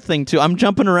another thing too. I'm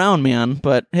jumping around, man,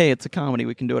 but hey, it's a comedy.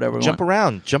 We can do whatever we Jump want.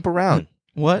 around.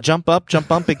 What? Jump up,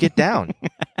 and get down.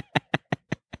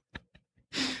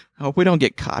 I hope we don't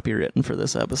get copywritten for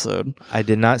this episode. I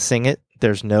did not sing it.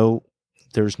 There's no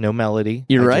melody.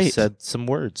 You're I right. just said some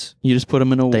words. You just put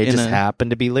them in a They in just a, happen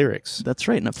to be lyrics. That's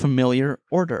right, in a familiar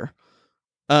order.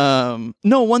 No,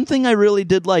 one thing I really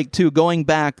did like too, going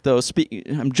back though,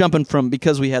 I'm jumping from,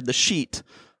 because we had the sheet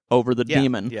over the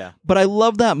demon. Yeah. But I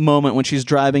love that moment when she's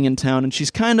driving in town and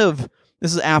she's this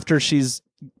is after she's,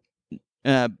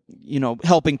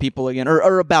 helping people again,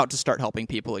 or about to start helping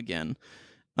people again.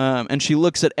 And she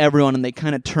looks at everyone and they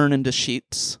kind of turn into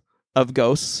sheets of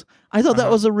ghosts. I thought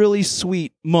that was a really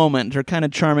sweet moment, or kind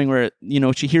of charming, where,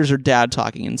 she hears her dad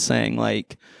talking and saying,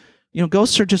 like,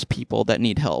 ghosts are just people that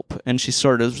need help. And she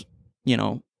sort of,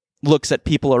 looks at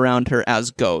people around her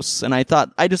as ghosts. And I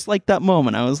just liked that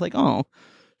moment. I was like, oh,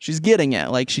 she's getting it.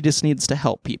 Like, she just needs to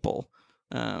help people.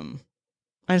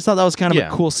 I just thought that was kind of a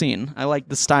cool scene. I liked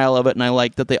the style of it, and I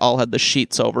liked that they all had the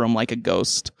sheets over them like a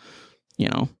ghost,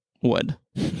 would.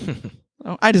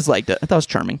 So I just liked it. I thought it was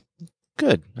charming.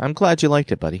 Good. I'm glad you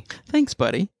liked it, buddy. Thanks,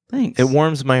 buddy. Thanks. It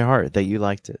warms my heart that you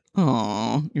liked it.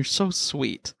 Aw, you're so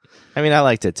sweet. I mean, I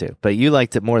liked it too, but you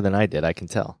liked it more than I did, I can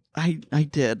tell. I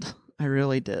did. I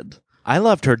really did. I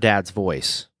loved her dad's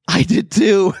voice. I did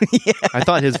too. Yeah. I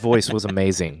thought his voice was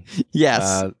amazing.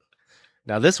 Yes.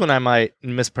 Now, this one I might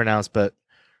mispronounce, but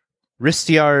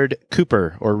Risteard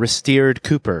Cooper, or Risteard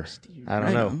Cooper. I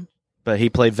don't know. But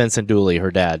he played Vincent Dooley, her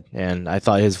dad, and I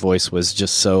thought his voice was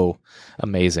just so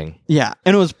amazing. Yeah,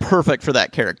 and it was perfect for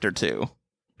that character too.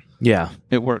 Yeah.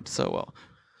 It worked so well.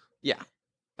 Yeah.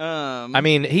 I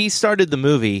mean, he started the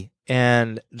movie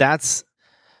And that's,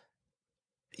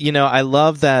 I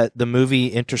love that the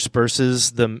movie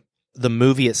intersperses the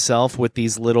movie itself with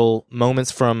these little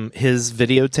moments from his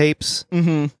videotapes.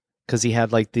 Mm-hmm. Because he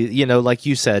had like like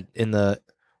you said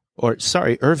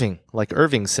Irving, like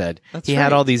Irving said, That's he right.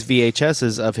 had all these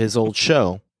VHSs of his old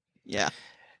show. Yeah.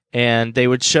 And they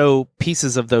would show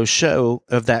pieces of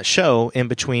that show in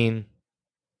between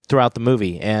throughout the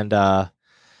movie. And the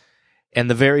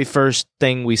very first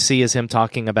thing we see is him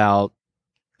talking about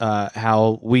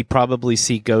how we probably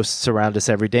see ghosts around us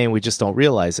every day and we just don't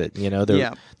realize it.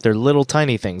 They're little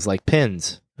tiny things like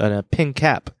pins and a pin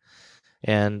cap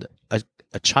and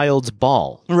a child's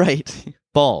ball. Right.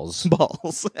 Balls.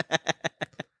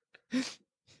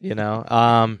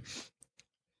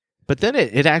 But then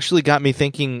it actually got me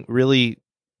thinking really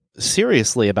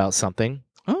seriously about something.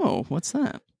 Oh, what's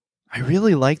that? I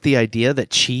really like the idea that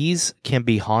cheese can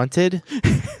be haunted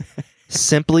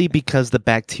simply because the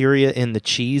bacteria in the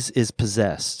cheese is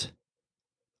possessed.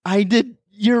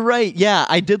 You're right. Yeah,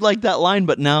 I did like that line,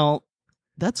 but now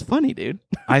that's funny, dude.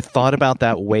 I thought about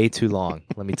that way too long.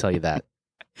 Let me tell you that.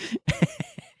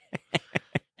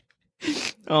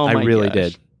 Oh, I my really gosh.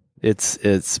 did.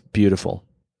 It's beautiful.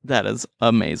 That is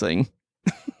amazing.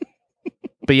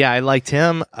 But yeah, I liked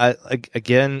him. I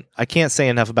can't say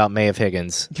enough about Maeve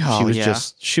Higgins. Oh, she was yeah.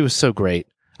 she was so great.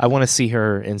 I want to see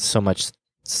her in so much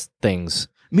things.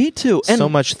 Me too. And So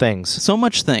much things. So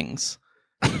much things.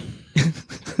 God.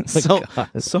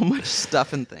 so much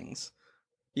stuff and things.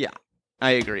 Yeah,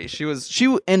 I agree.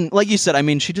 And like you said, I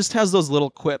mean, she just has those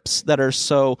little quips that are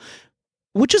so,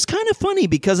 which is kind of funny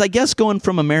because I guess going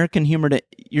from American humor to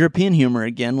European humor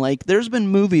again, like there's been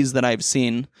movies that I've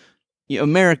seen,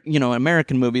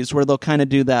 American movies where they'll kind of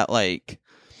do that, like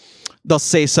they'll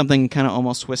say something, kind of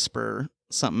almost whisper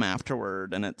something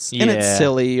afterward, and it's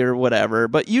silly or whatever.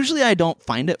 But usually I don't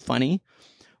find it funny.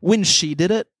 When she did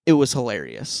it, it was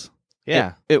hilarious.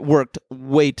 Yeah. It worked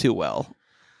way too well.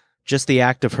 Just the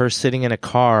act of her sitting in a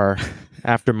car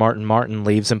after Martin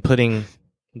leaves and putting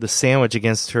the sandwich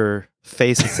against her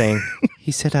face and saying,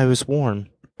 "He said I was warm."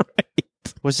 Right.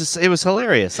 It was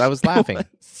hilarious. I was laughing.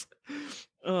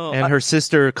 Oh, And her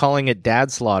sister calling it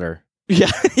dad slaughter. yeah.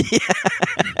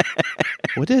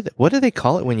 What do they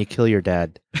call it when you kill your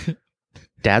dad?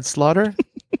 Dad slaughter?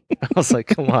 I was like,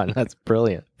 come on, that's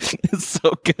brilliant. It's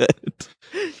so good.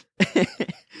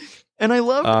 And I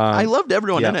loved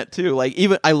everyone in it too. Like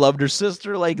even I loved her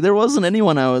sister. Like there wasn't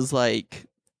anyone I was like,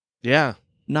 Yeah.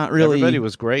 not really. Everybody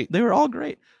was great. They were all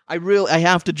great. I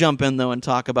have to jump in though and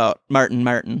talk about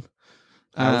Martin.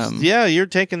 Yeah, you're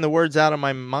taking the words out of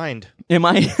my mind. Am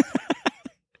I?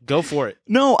 Go for it.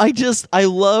 No, I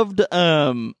loved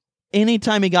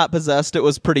anytime he got possessed, it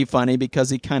was pretty funny because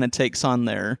he kind of takes on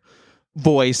their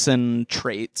voice and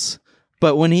traits.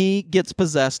 But when he gets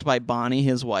possessed by Bonnie,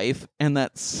 his wife, and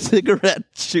that cigarette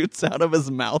shoots out of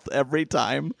his mouth every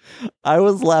time, I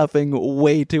was laughing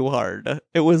way too hard.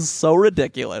 It was so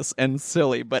ridiculous and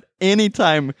silly. But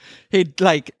anytime he'd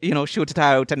shoot it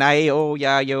out and oh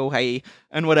yeah, yo, hey,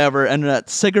 and whatever, and that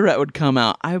cigarette would come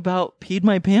out, I about peed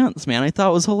my pants, man. I thought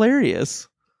it was hilarious.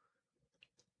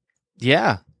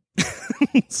 Yeah.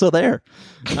 So there.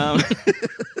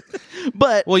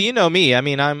 But well, you know me. I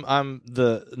mean, I'm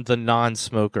the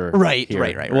non-smoker. Right, here.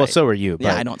 right. Well, so are you. But,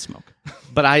 yeah, I don't smoke.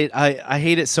 But I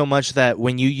hate it so much that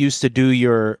when you used to do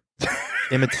your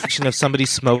imitation of somebody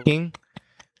smoking,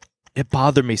 it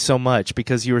bothered me so much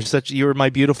because you were my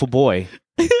beautiful boy.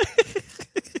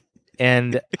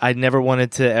 And I never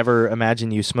wanted to ever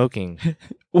imagine you smoking.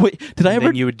 Wait, did I ever?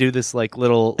 Then you would do this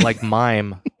little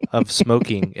mime of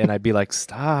smoking, and I'd be like,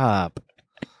 "Stop,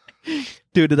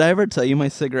 dude!" Did I ever tell you my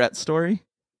cigarette story?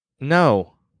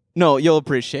 No. No, you'll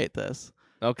appreciate this.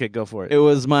 Okay, go for it.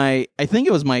 I think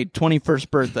it was my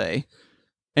 21st birthday,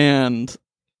 and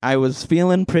I was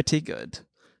feeling pretty good.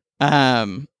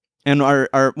 And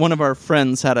our one of our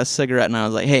friends had a cigarette, and I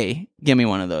was like, "Hey, give me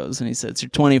one of those." And he said, "It's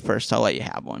your 21st. I'll let you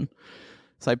have one."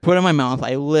 So I put it in my mouth.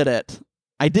 I lit it.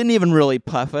 I didn't even really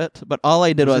puff it, but all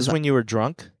I did was this when you were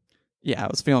drunk? Yeah, I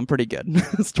was feeling pretty good.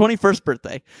 It's 21st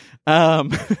birthday.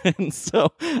 And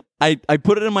so I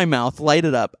put it in my mouth, light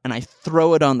it up, and I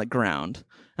throw it on the ground.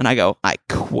 And I go, "I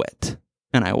quit."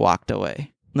 And I walked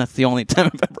away. And that's the only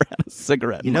time I've ever had a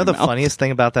cigarette in my the mouth. funniest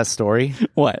thing about that story?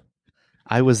 What?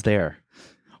 I was there.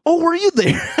 Oh, were you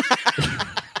there?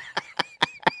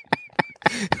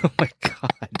 Oh my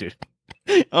God, dude.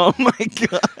 Oh my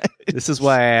God. This is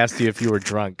why I asked you if you were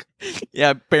drunk. Yeah,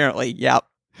 apparently. Yep.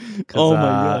 Oh my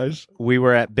gosh. We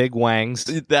were at Big Wang's.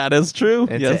 That is true.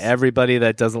 And Yes. to everybody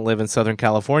that doesn't live in Southern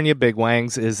California, Big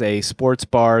Wang's is a sports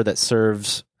bar that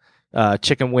serves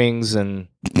chicken wings and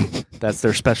That's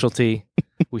their specialty.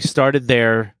 We started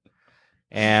there,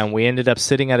 and we ended up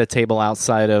sitting at a table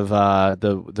outside of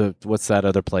the what's that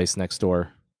other place next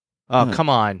door? Oh, come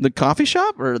on. The coffee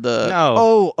shop or the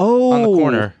No. Oh, On the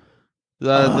corner.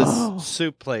 The Oh.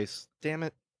 soup place. Damn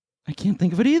it. I can't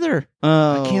think of it either.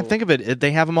 I can't think of it.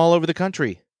 They have them all over the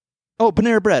country. Oh,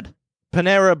 Panera Bread.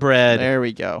 Panera Bread. There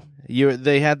we go.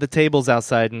 They had the tables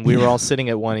outside, and we were all sitting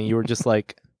at one, and you were just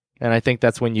like, and I think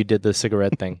that's when you did the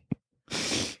cigarette thing.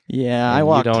 Yeah, And I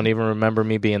walked. You don't even remember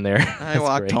me being there. I That's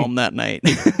walked great. home that night.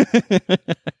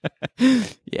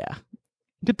 Yeah,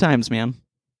 good times, man.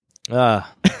 Uh,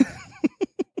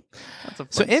 That's a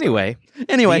so fun anyway, story.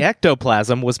 Anyway, the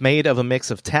ectoplasm was made of a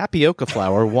mix of tapioca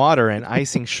flour, water, and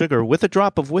icing sugar with a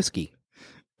drop of whiskey.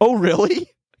 oh really?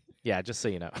 Yeah, just so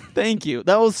you know. Thank you.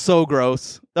 That was so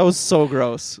gross. That was so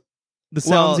gross. The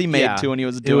sounds he made yeah, too when he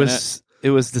was doing it. It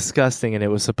was disgusting, and it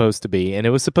was supposed to be, and it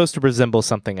was supposed to resemble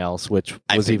something else, which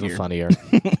I was even figured. funnier.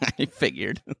 I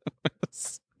figured.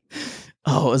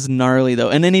 Oh, it was gnarly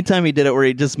though. And anytime he did it where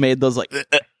he just made those like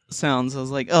sounds, I was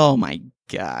like, oh my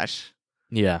gosh.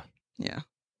 Yeah. Yeah.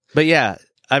 But yeah,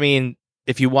 I mean,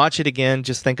 if you watch it again,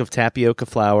 just think of tapioca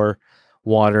flour,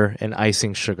 water, and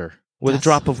icing sugar with Yes. a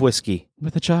drop of whiskey,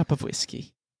 With a drop of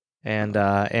whiskey. and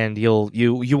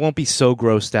you won't be so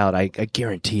grossed out. I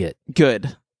guarantee it.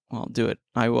 Good. Well, I'll do it.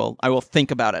 I will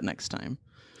think about it next time.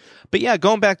 But yeah,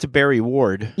 going back to Barry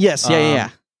Ward. Yes, yeah.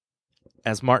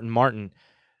 As Martin Martin,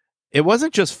 it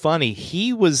wasn't just funny.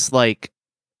 He was like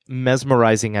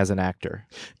mesmerizing as an actor.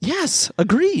 Yes,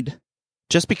 agreed.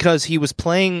 Just because he was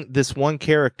playing this one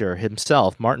character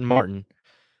himself, Martin Martin,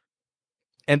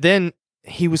 and then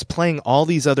he was playing all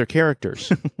these other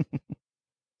characters.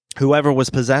 Whoever was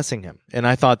possessing him. And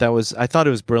I thought it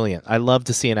was brilliant. I love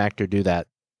to see an actor do that.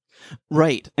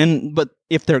 Right. But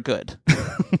if they're good.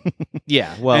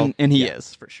 Yeah, well, and he yeah.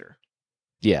 is for sure.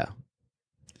 Yeah.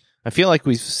 I feel like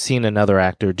we've seen another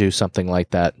actor do something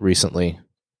like that recently,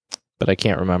 but I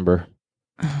can't remember.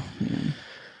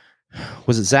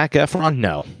 Was it Zac Efron?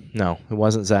 No, it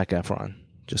wasn't Zac Efron.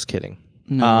 Just kidding.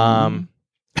 No.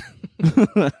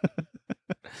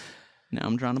 Now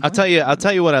I'm drawing a I'll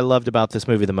tell you what I loved about this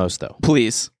movie the most, though.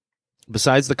 Please.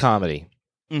 Besides the comedy,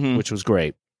 Mhm. which was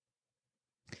great,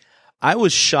 I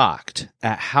was shocked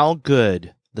at how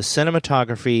good the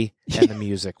cinematography and the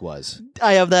music was.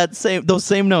 I have those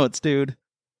same notes, dude.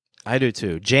 I do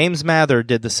too. James Mather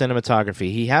did the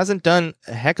cinematography. He hasn't done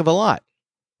a heck of a lot,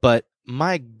 but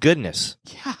my goodness,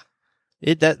 Yeah.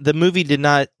 the movie did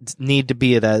not need to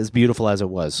be as beautiful as it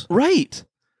was. Right.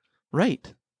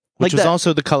 Which was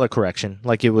also the color correction.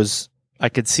 Like I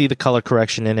could see the color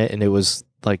correction in it, and it was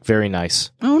like very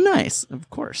nice. Oh, nice. Of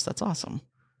course. That's awesome.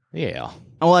 Yeah.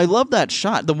 Oh, I love that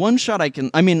shot. The one shot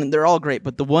they're all great,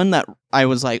 but the one that I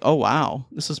was like, oh, wow,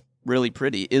 this is really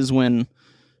pretty is when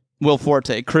Will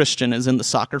Forte, Christian, is in the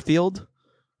soccer field.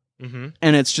 Mm-hmm.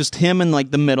 And it's just him in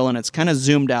like the middle, and it's kind of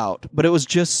zoomed out. But it was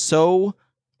just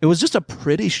a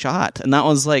pretty shot. And that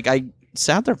was like, I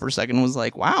sat there for a second and was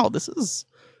like, wow, this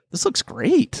looks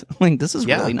great. Like, this is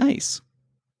really nice.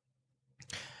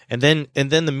 And then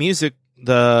the music,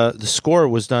 the score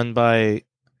was done by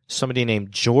somebody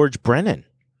named George Brennan,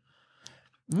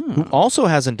 who also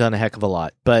hasn't done a heck of a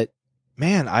lot. But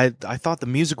man, I thought the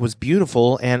music was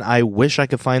beautiful, and I wish I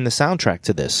could find the soundtrack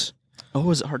to this. Oh,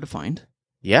 is it hard to find?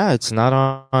 Yeah, it's not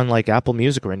on like Apple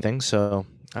Music or anything, so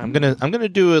I'm gonna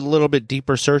do a little bit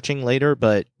deeper searching later.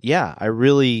 But yeah, I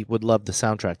really would love the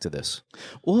soundtrack to this.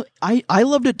 Well, I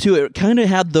loved it too. It kind of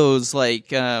had those like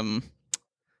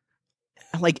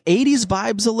 80s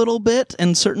vibes a little bit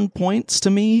in certain points to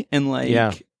me, and like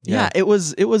Yeah. it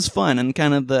was fun, and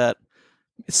kind of that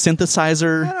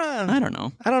synthesizer. I don't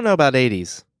know. I don't know about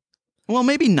 80s. Well,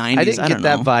 maybe 90s. I didn't get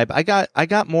that know. vibe. I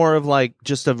got more of like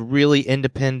just a really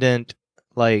independent,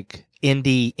 like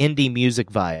indie music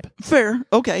vibe. Fair.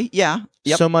 Okay. Yeah.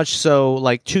 Yep. So much so,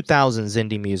 like 2000s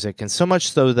indie music, and so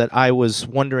much so that I was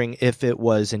wondering if it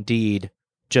was indeed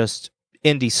just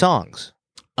indie songs.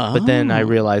 But then I Oh.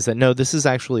 realized that no, this is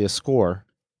actually a score.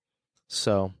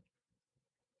 So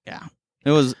Yeah. It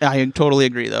was. I totally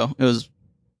agree, though. It was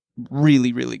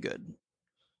really, really good.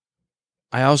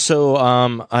 I also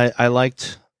I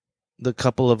liked the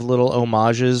couple of little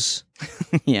homages.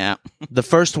 Yeah. The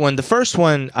first one,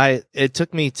 it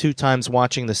took me 2 times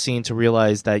watching the scene to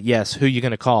realize that yes, Who You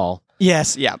Gonna Call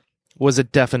Yes. Yeah. was a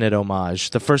definite homage.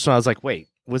 The first one I was like, wait,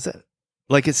 was it?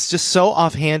 Like, it's just so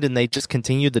offhand, and they just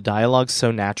continued the dialogue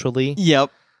so naturally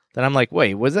Yep. that I'm like,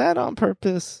 wait, was that on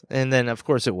purpose? And then of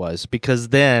course it was, because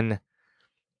then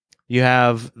you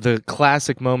have the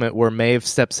classic moment where Maeve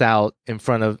steps out in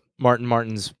front of Martin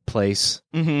Martin's place.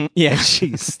 Mm-hmm. Yeah. And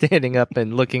she's standing up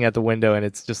and looking at the window, and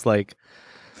it's just like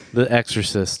The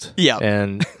Exorcist. Yeah.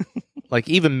 And like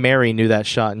even Mary knew that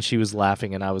shot, and she was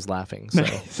laughing, and I was laughing. So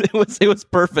it was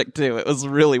perfect too. It was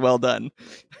really well done.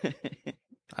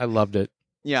 I loved it.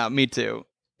 Yeah, me too.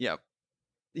 Yep.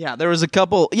 Yeah, there was a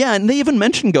couple. Yeah, and they even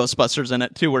mentioned Ghostbusters in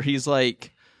it too, where he's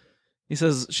like, he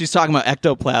says she's talking about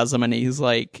ectoplasm, and he's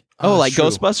like, "Oh, like true.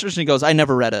 Ghostbusters," and he goes, "I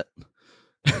never read it."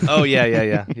 Oh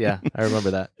yeah. I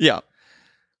remember that. Yeah.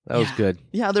 That was good.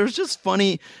 Yeah, there's just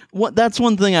funny. That's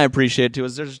one thing I appreciate too,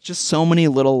 is there's just so many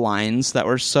little lines that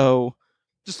were so,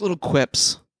 just little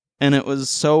quips, and it was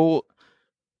so,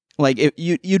 like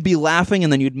you'd be laughing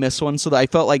and then you'd miss one. So that I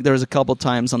felt like there was a couple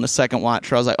times on the second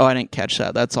watch where I was like, oh, I didn't catch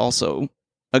that. That's also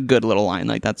a good little line.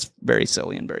 Like that's very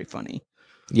silly and very funny.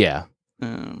 Yeah.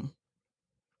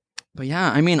 But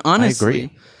yeah, I mean, honestly,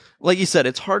 agree. like you said,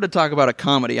 it's hard to talk about a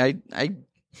comedy.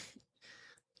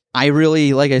 I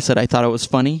really, like I said, I thought it was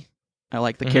funny. I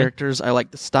like the characters. I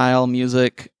like the style,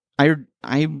 music. I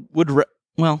would,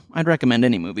 I'd recommend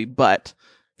any movie, but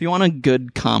if you want a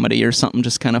good comedy or something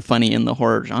just kind of funny in the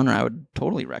horror genre, I would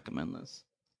totally recommend this.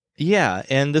 Yeah,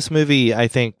 and this movie, I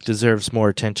think, deserves more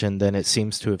attention than it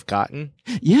seems to have gotten.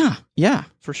 Yeah,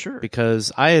 for sure.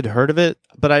 Because I had heard of it,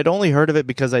 but I'd only heard of it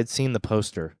because I'd seen the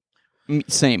poster.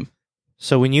 Same.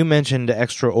 So when you mentioned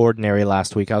Extraordinary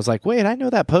last week, I was like, wait, I know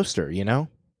that poster, you know?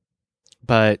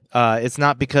 But it's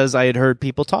not because I had heard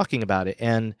people talking about it.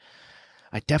 And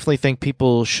I definitely think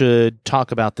people should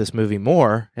talk about this movie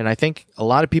more. And I think a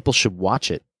lot of people should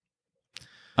watch it.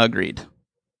 Agreed.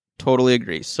 Totally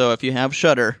agree. So if you have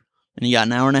Shudder and you got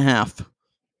an hour and a half,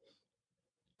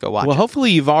 go watch it. Well,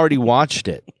 hopefully you've already watched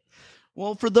it.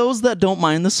 Well, for those that don't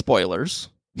mind the spoilers,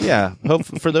 Yeah,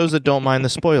 for those that don't mind the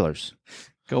spoilers.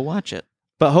 go watch it.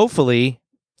 But hopefully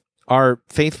our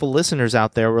faithful listeners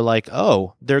out there were like,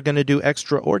 oh, they're going to do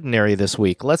Extraordinary this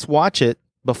week. Let's watch it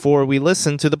before we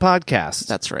listen to the podcast.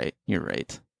 That's right. You're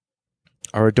right.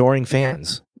 Our adoring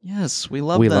fans. Yes, we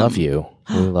love We them. love you.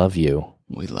 We love you.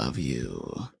 We love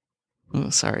you. Oh,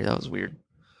 sorry, that was weird.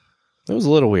 It was a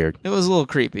little weird. It was a little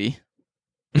creepy.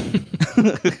 I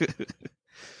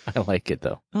like it,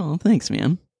 though. Oh, thanks,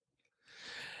 man.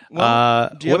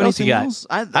 Well, do you what have else you anything got? else?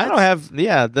 I don't have,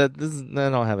 I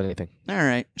don't have anything. All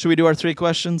right. Should we do our 3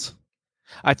 questions?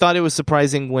 I thought it was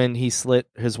surprising when he slit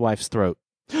his wife's throat.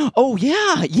 Oh,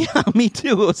 yeah. Yeah, me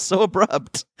too. It was so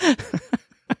abrupt.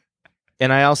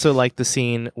 And I also liked the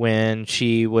scene when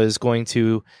she was going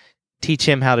to teach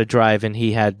him how to drive and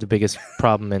he had the biggest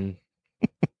problem, and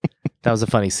that was a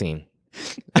funny scene.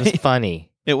 It was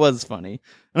funny. It was funny.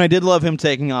 And I did love him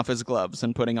taking off his gloves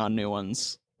and putting on new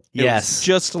ones. It Yes. was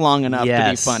just long enough to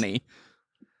be funny.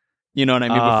 You know what I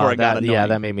mean? Before it got annoying. Yeah,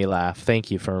 that made me laugh.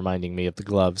 Thank you for reminding me of the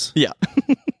gloves. Yeah.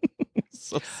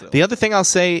 So silly. The other thing I'll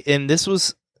say, and this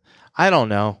was, I don't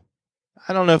know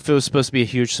if it was supposed to be a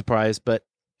huge surprise, but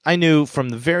I knew from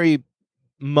the very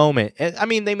moment, I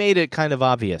mean, they made it kind of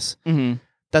obvious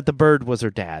that the bird was her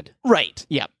dad. Right.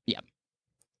 Yep.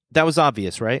 That was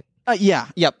obvious, right? Yeah.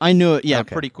 Yep. I knew it. Yeah,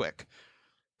 Okay. pretty quick.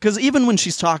 Because even when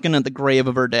she's talking at the grave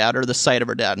of her dad or the site of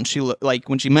her dad, and she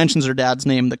when she mentions her dad's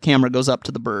name, the camera goes up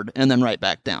to the bird and then right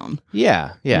back down.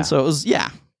 Yeah. And so it was,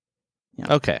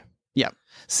 Okay. Yeah.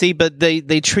 See, but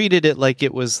they treated it like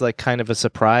it was like kind of a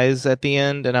surprise at the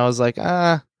end, and I was like,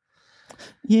 Yeah,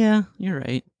 you're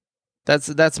right.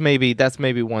 that's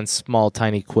maybe one small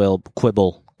tiny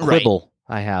quibble Right.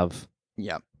 I have.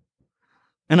 Yep.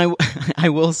 And I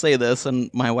will say this, and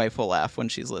my wife will laugh when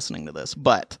she's listening to this,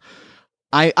 but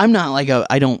I'm not like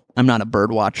I'm not a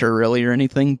bird watcher really or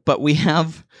anything, but we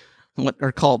have what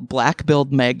are called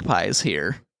black-billed magpies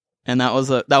here. And that was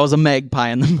a magpie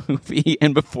in the movie.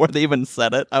 And before they even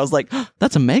said it, I was like, oh,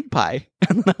 that's a magpie.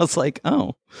 And I was like,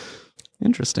 oh,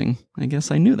 interesting. I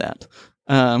guess I knew that.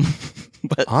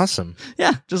 But Awesome.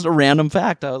 yeah, just a random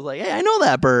fact. I was like, hey, I know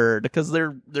that bird because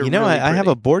they're You know, really I have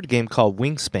pretty. a board game called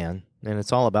Wingspan, and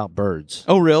it's all about birds.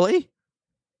 Oh, really?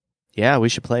 Yeah, we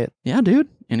should play it. Yeah, dude.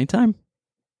 Anytime.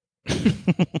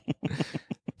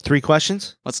 3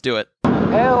 questions? Let's do it.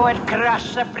 Who would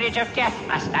cross the bridge of death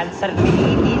must answer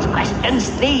me these questions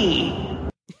 3.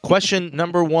 Question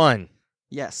number 1.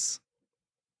 Yes.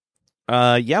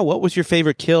 What was your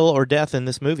favorite kill or death in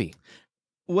this movie?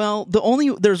 Well,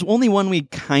 there's only one we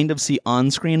kind of see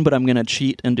on screen, but I'm gonna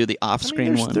cheat and do the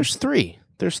off-screen one. There's 3.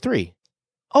 There's 3.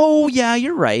 Oh yeah,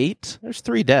 you're right. There's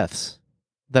 3 deaths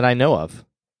that I know of.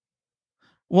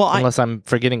 Well, Unless I'm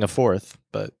forgetting a 4th,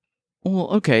 but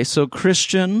okay. So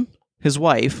Christian, his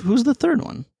wife. Who's the third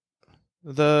one?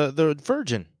 the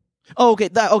virgin. Oh,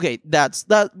 okay. That's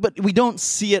that. But we don't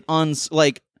see it on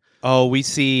like Oh, we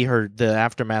see the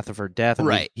aftermath of her death, and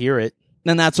Right. we hear it.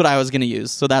 And that's what I was going to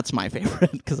use. So that's my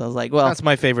favorite because I was like, well, That's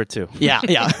my favorite too. yeah.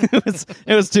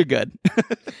 It was too good.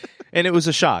 And it was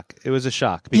a shock. It was a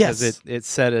shock because Yes. it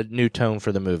set a new tone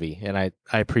for the movie, and I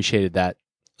appreciated that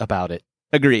about it.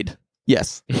 Agreed.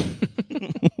 Yes.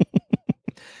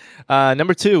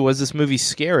 Number 2, was this movie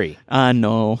scary?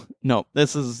 No.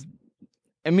 This is.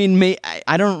 I mean,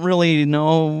 I don't really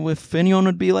know if anyone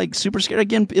would be like super scared.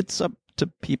 Again, it's up to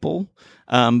people.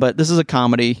 But this is a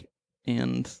comedy,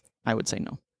 and I would say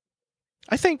no.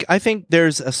 I think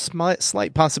there's a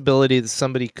slight possibility that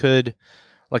somebody could,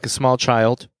 like a small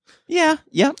child, Yeah.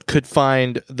 could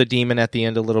find the demon at the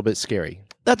end a little bit scary.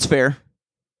 That's fair.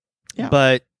 Yeah.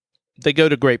 But they go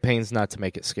to great pains not to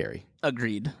make it scary.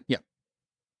 Agreed. Yeah.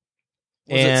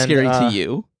 Was it And, scary to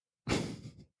you?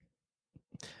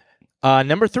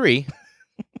 Number 3,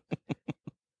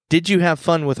 did you have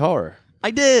fun with horror?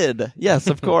 I did. Yes,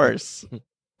 of course.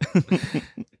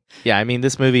 Yeah, I mean,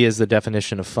 this movie is the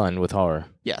definition of fun with horror.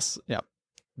 Yes. Yep.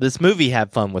 This movie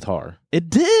had fun with horror. It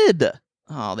did.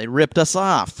 Oh, they ripped us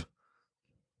off.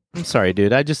 I'm sorry,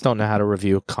 dude. I just don't know how to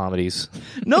review comedies.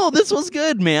 No, this was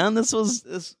good, man.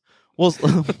 We'll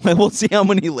see how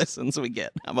many listens we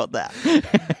get. How about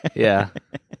that? Yeah.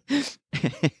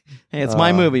 Hey, it's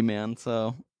my movie, man.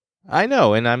 So I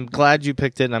know, and I'm glad you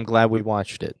picked it, and I'm glad we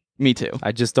watched it. me too.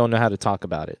 I just don't know how to talk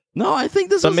about it. No, I think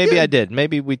this. So was maybe good. I did.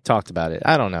 Maybe we talked about it.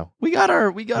 I don't know. We got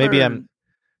our. Maybe I'm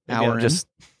hour in. just.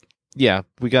 Yeah,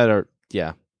 we got our.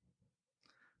 Yeah.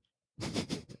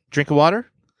 Drink of water?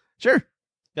 Sure.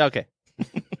 Yeah, okay.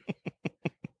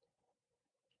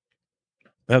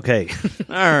 Okay.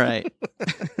 All right.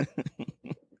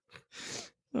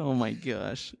 Oh my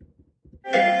gosh.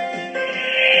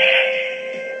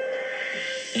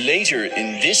 Later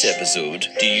in this episode,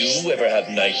 do you ever have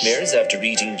nightmares after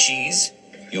eating cheese?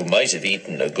 You might have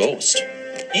eaten a ghost.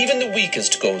 Even the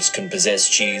weakest ghost can possess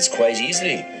cheese quite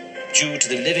easily, due to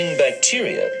the living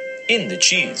bacteria in the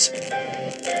cheese.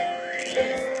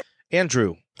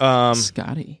 Andrew,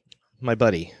 Scotty, my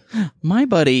buddy. my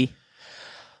buddy.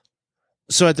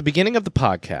 So at the beginning of the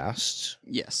podcast,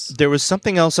 Yes. there was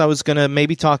something else I was going to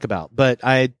maybe talk about, but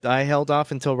I held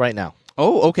off until right now.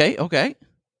 Oh, okay.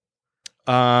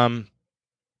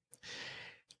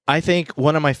 I think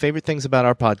one of my favorite things about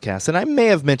our podcast, and I may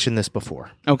have mentioned this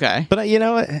before, Okay. but you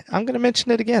know what? I'm going to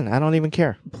mention it again. I don't even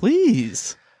care.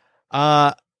 Please.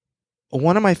 One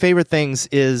of my favorite things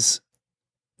is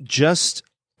just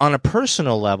on a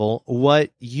personal level,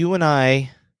 what you and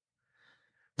I,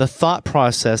 the thought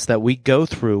process that we go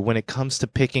through when it comes to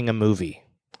picking a movie.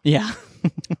 Yeah.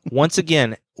 Once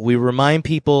again, we remind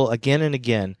people again and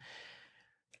again,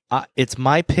 it's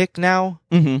my pick now,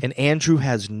 Mm-hmm. and Andrew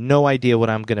has no idea what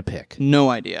I'm going to pick. No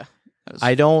idea.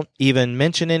 I don't even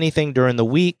mention anything during the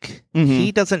week. Mhm.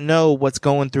 He doesn't know what's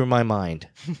going through my mind.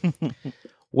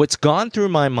 What's gone through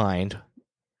my mind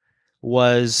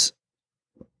was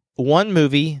one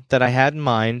movie that I had in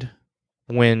mind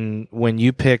when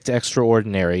you picked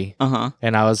Extraordinary, Uh-huh.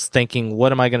 and I was thinking,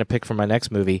 what am I going to pick for my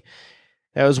next movie?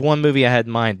 That was one movie I had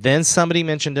in mind. Then somebody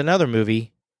mentioned another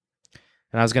movie,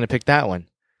 and I was going to pick that one.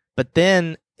 But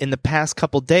then in the past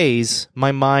couple days,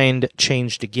 my mind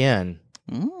changed again.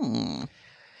 Mm.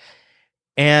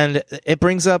 And it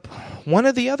brings up one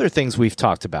of the other things we've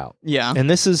talked about. Yeah. And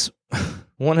this is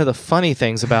one of the funny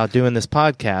things about doing this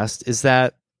podcast is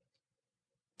that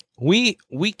we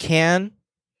can,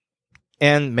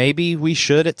 and maybe we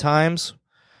should at times,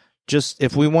 just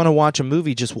if we want to watch a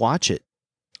movie, just watch it.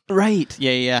 Right.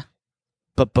 Yeah.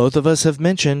 But both of us have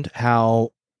mentioned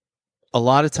how a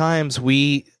lot of times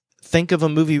we think of a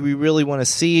movie we really want to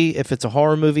see, if it's a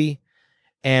horror movie,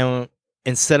 and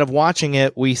instead of watching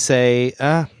it, we say,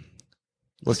 I'm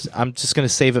just going to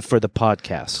save it for the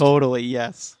podcast. Totally.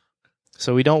 Yes.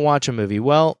 So we don't watch a movie.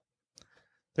 Well,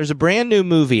 there's a brand new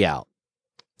movie out.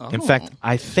 In fact,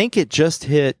 I think it just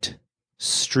hit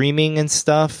streaming and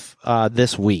stuff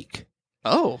this week.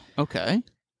 Oh, okay.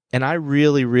 And I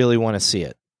really, really want to see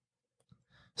it.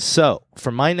 So,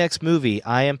 for my next movie,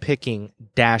 I am picking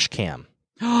Dashcam.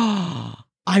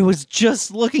 I was just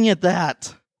looking at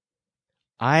that.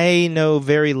 I know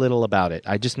very little about it.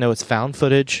 I just know it's found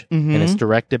footage, and it's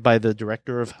directed by the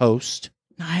director of Host,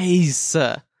 Nice.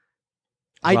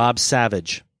 Rob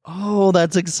Savage. Oh,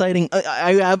 that's exciting.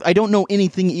 I don't know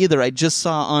anything either. I just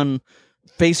saw on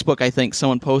Facebook, I think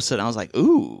someone posted, and I was like,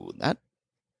 ooh,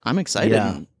 I'm excited.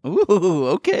 Yeah. Ooh,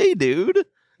 okay, dude.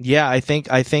 Yeah, I think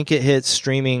it hit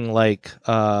streaming like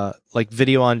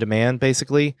video on demand,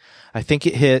 basically. I think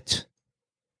it hit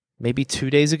maybe 2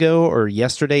 days ago or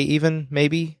yesterday even,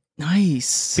 maybe.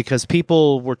 Nice. Because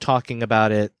people were talking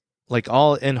about it like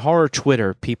all in horror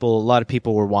Twitter, a lot of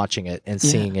people were watching it and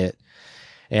seeing it.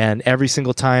 And every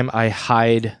single time I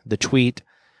hide the tweet.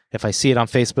 If I see it on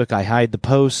Facebook, I hide the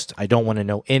post. I don't want to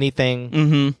know anything.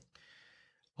 Mm-hmm.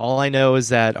 All I know is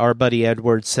that our buddy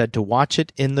Edward said to watch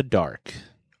it in the dark.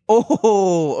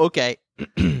 Oh, okay.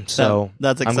 So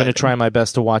that's exciting. I'm going to try my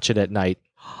best to watch it at night.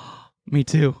 Me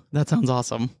too. That sounds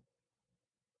awesome.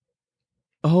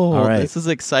 Oh, All right. This is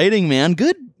exciting, man.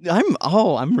 Good.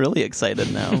 I'm really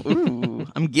excited now. Ooh,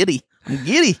 I'm giddy.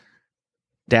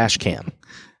 Dash cam.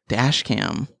 Dash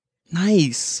cam.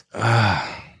 Nice.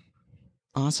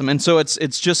 Awesome. And so it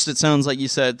sounds like you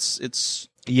said it's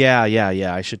Yeah.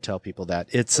 I should tell people that.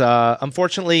 It's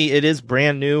unfortunately it is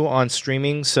brand new on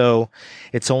streaming, so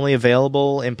it's only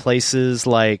available in places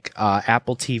like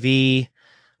Apple TV,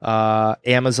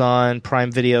 Amazon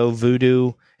Prime Video,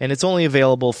 Vudu, and it's only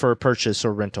available for purchase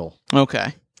or rental.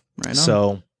 okay. Right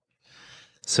on.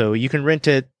 So you can rent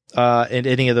it in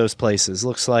any of those places.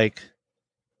 Looks like,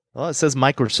 well, it says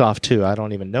Microsoft too. I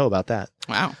don't even know about that.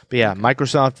 Wow. But yeah,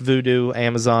 Microsoft, Vudu,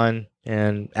 Amazon,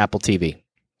 and Apple TV.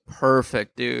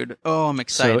 Perfect, dude. Oh, I'm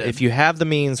excited. So if you have the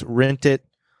means, rent it,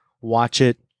 watch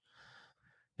it,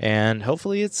 and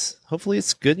hopefully it's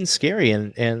good and scary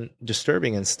and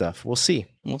disturbing and stuff. We'll see.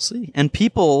 We'll see. And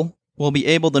people will be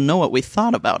able to know what we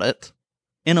thought about it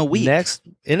in a week.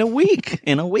 In a week.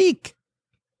 In a week.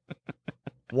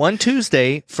 One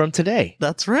Tuesday from today.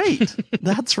 That's right.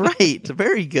 That's right.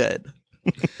 Very good.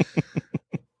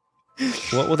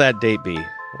 What will that date be?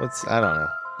 I don't know.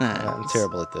 I'm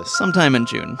terrible at this. Sometime in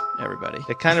June, everybody.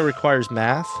 It kind of requires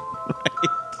math. Right.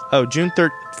 Oh, June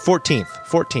 14th.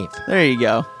 14th. There you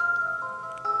go.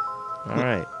 All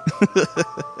right.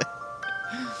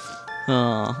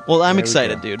 Well, I'm There we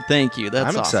excited, go. dude. Thank you.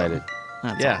 That's I'm awesome. excited.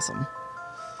 That's Yeah. awesome.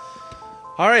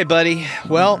 All right, buddy.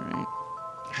 Well, All right.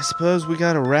 I suppose we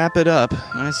got to wrap it up.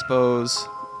 I suppose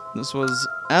this was,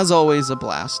 as always, a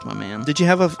blast, my man. Did you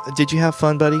have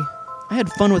fun, buddy? I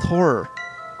had fun with horror.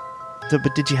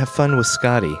 But did you have fun with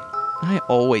Scotty? I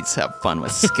always have fun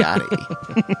with Scotty.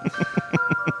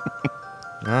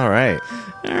 All right.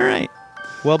 All right.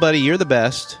 Well, buddy, you're the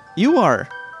best. You are.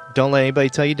 Don't let anybody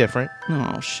tell you different.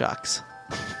 Oh, shucks.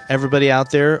 Everybody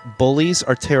out there, bullies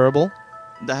are terrible.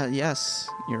 Yes,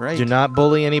 you're right. Do not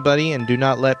bully anybody, and do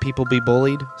not let people be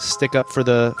bullied. Stick up for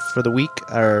the weak,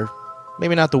 or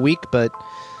maybe not the weak, but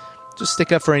just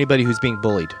stick up for anybody who's being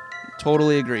bullied.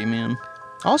 Totally agree, man.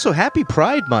 Also, happy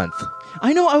Pride Month.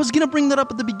 I know, I was going to bring that up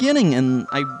at the beginning, and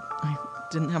I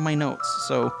didn't have my notes,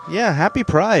 so Yeah, happy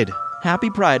Pride. happy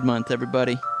Pride Month,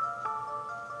 everybody.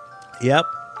 Yep.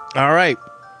 All right.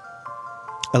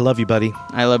 I love you, buddy.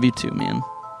 I love you too, man.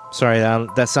 Sorry,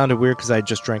 that sounded weird because I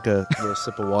just drank a little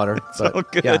sip of water. But all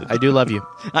good. yeah, I do love you.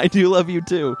 I do love you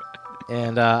too.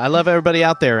 And I love everybody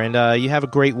out there, and you have a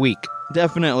great week.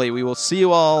 Definitely. We will see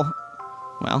you all.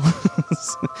 Well,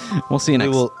 we'll see you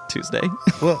next Tuesday.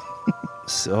 Well,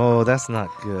 so that's not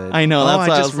good. I know, that's I why I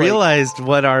just was like- realized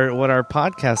what our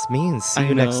podcast means. See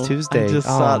you next Tuesday. I just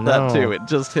Oh, saw no. that too. It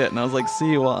just hit, and I was like,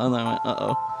 see you all. And I went,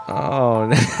 uh-oh.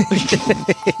 Oh.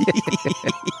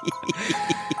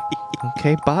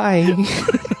 Okay, bye.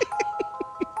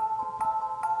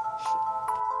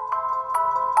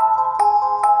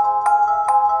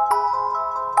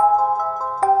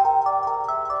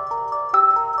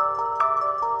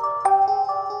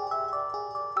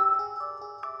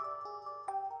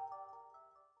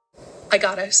 I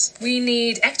got it. We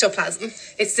need ectoplasm.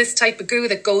 It's this type of goo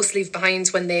that ghosts leave behind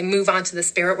when they move on to the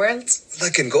spirit world.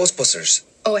 Like in Ghostbusters.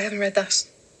 Oh, I haven't read that.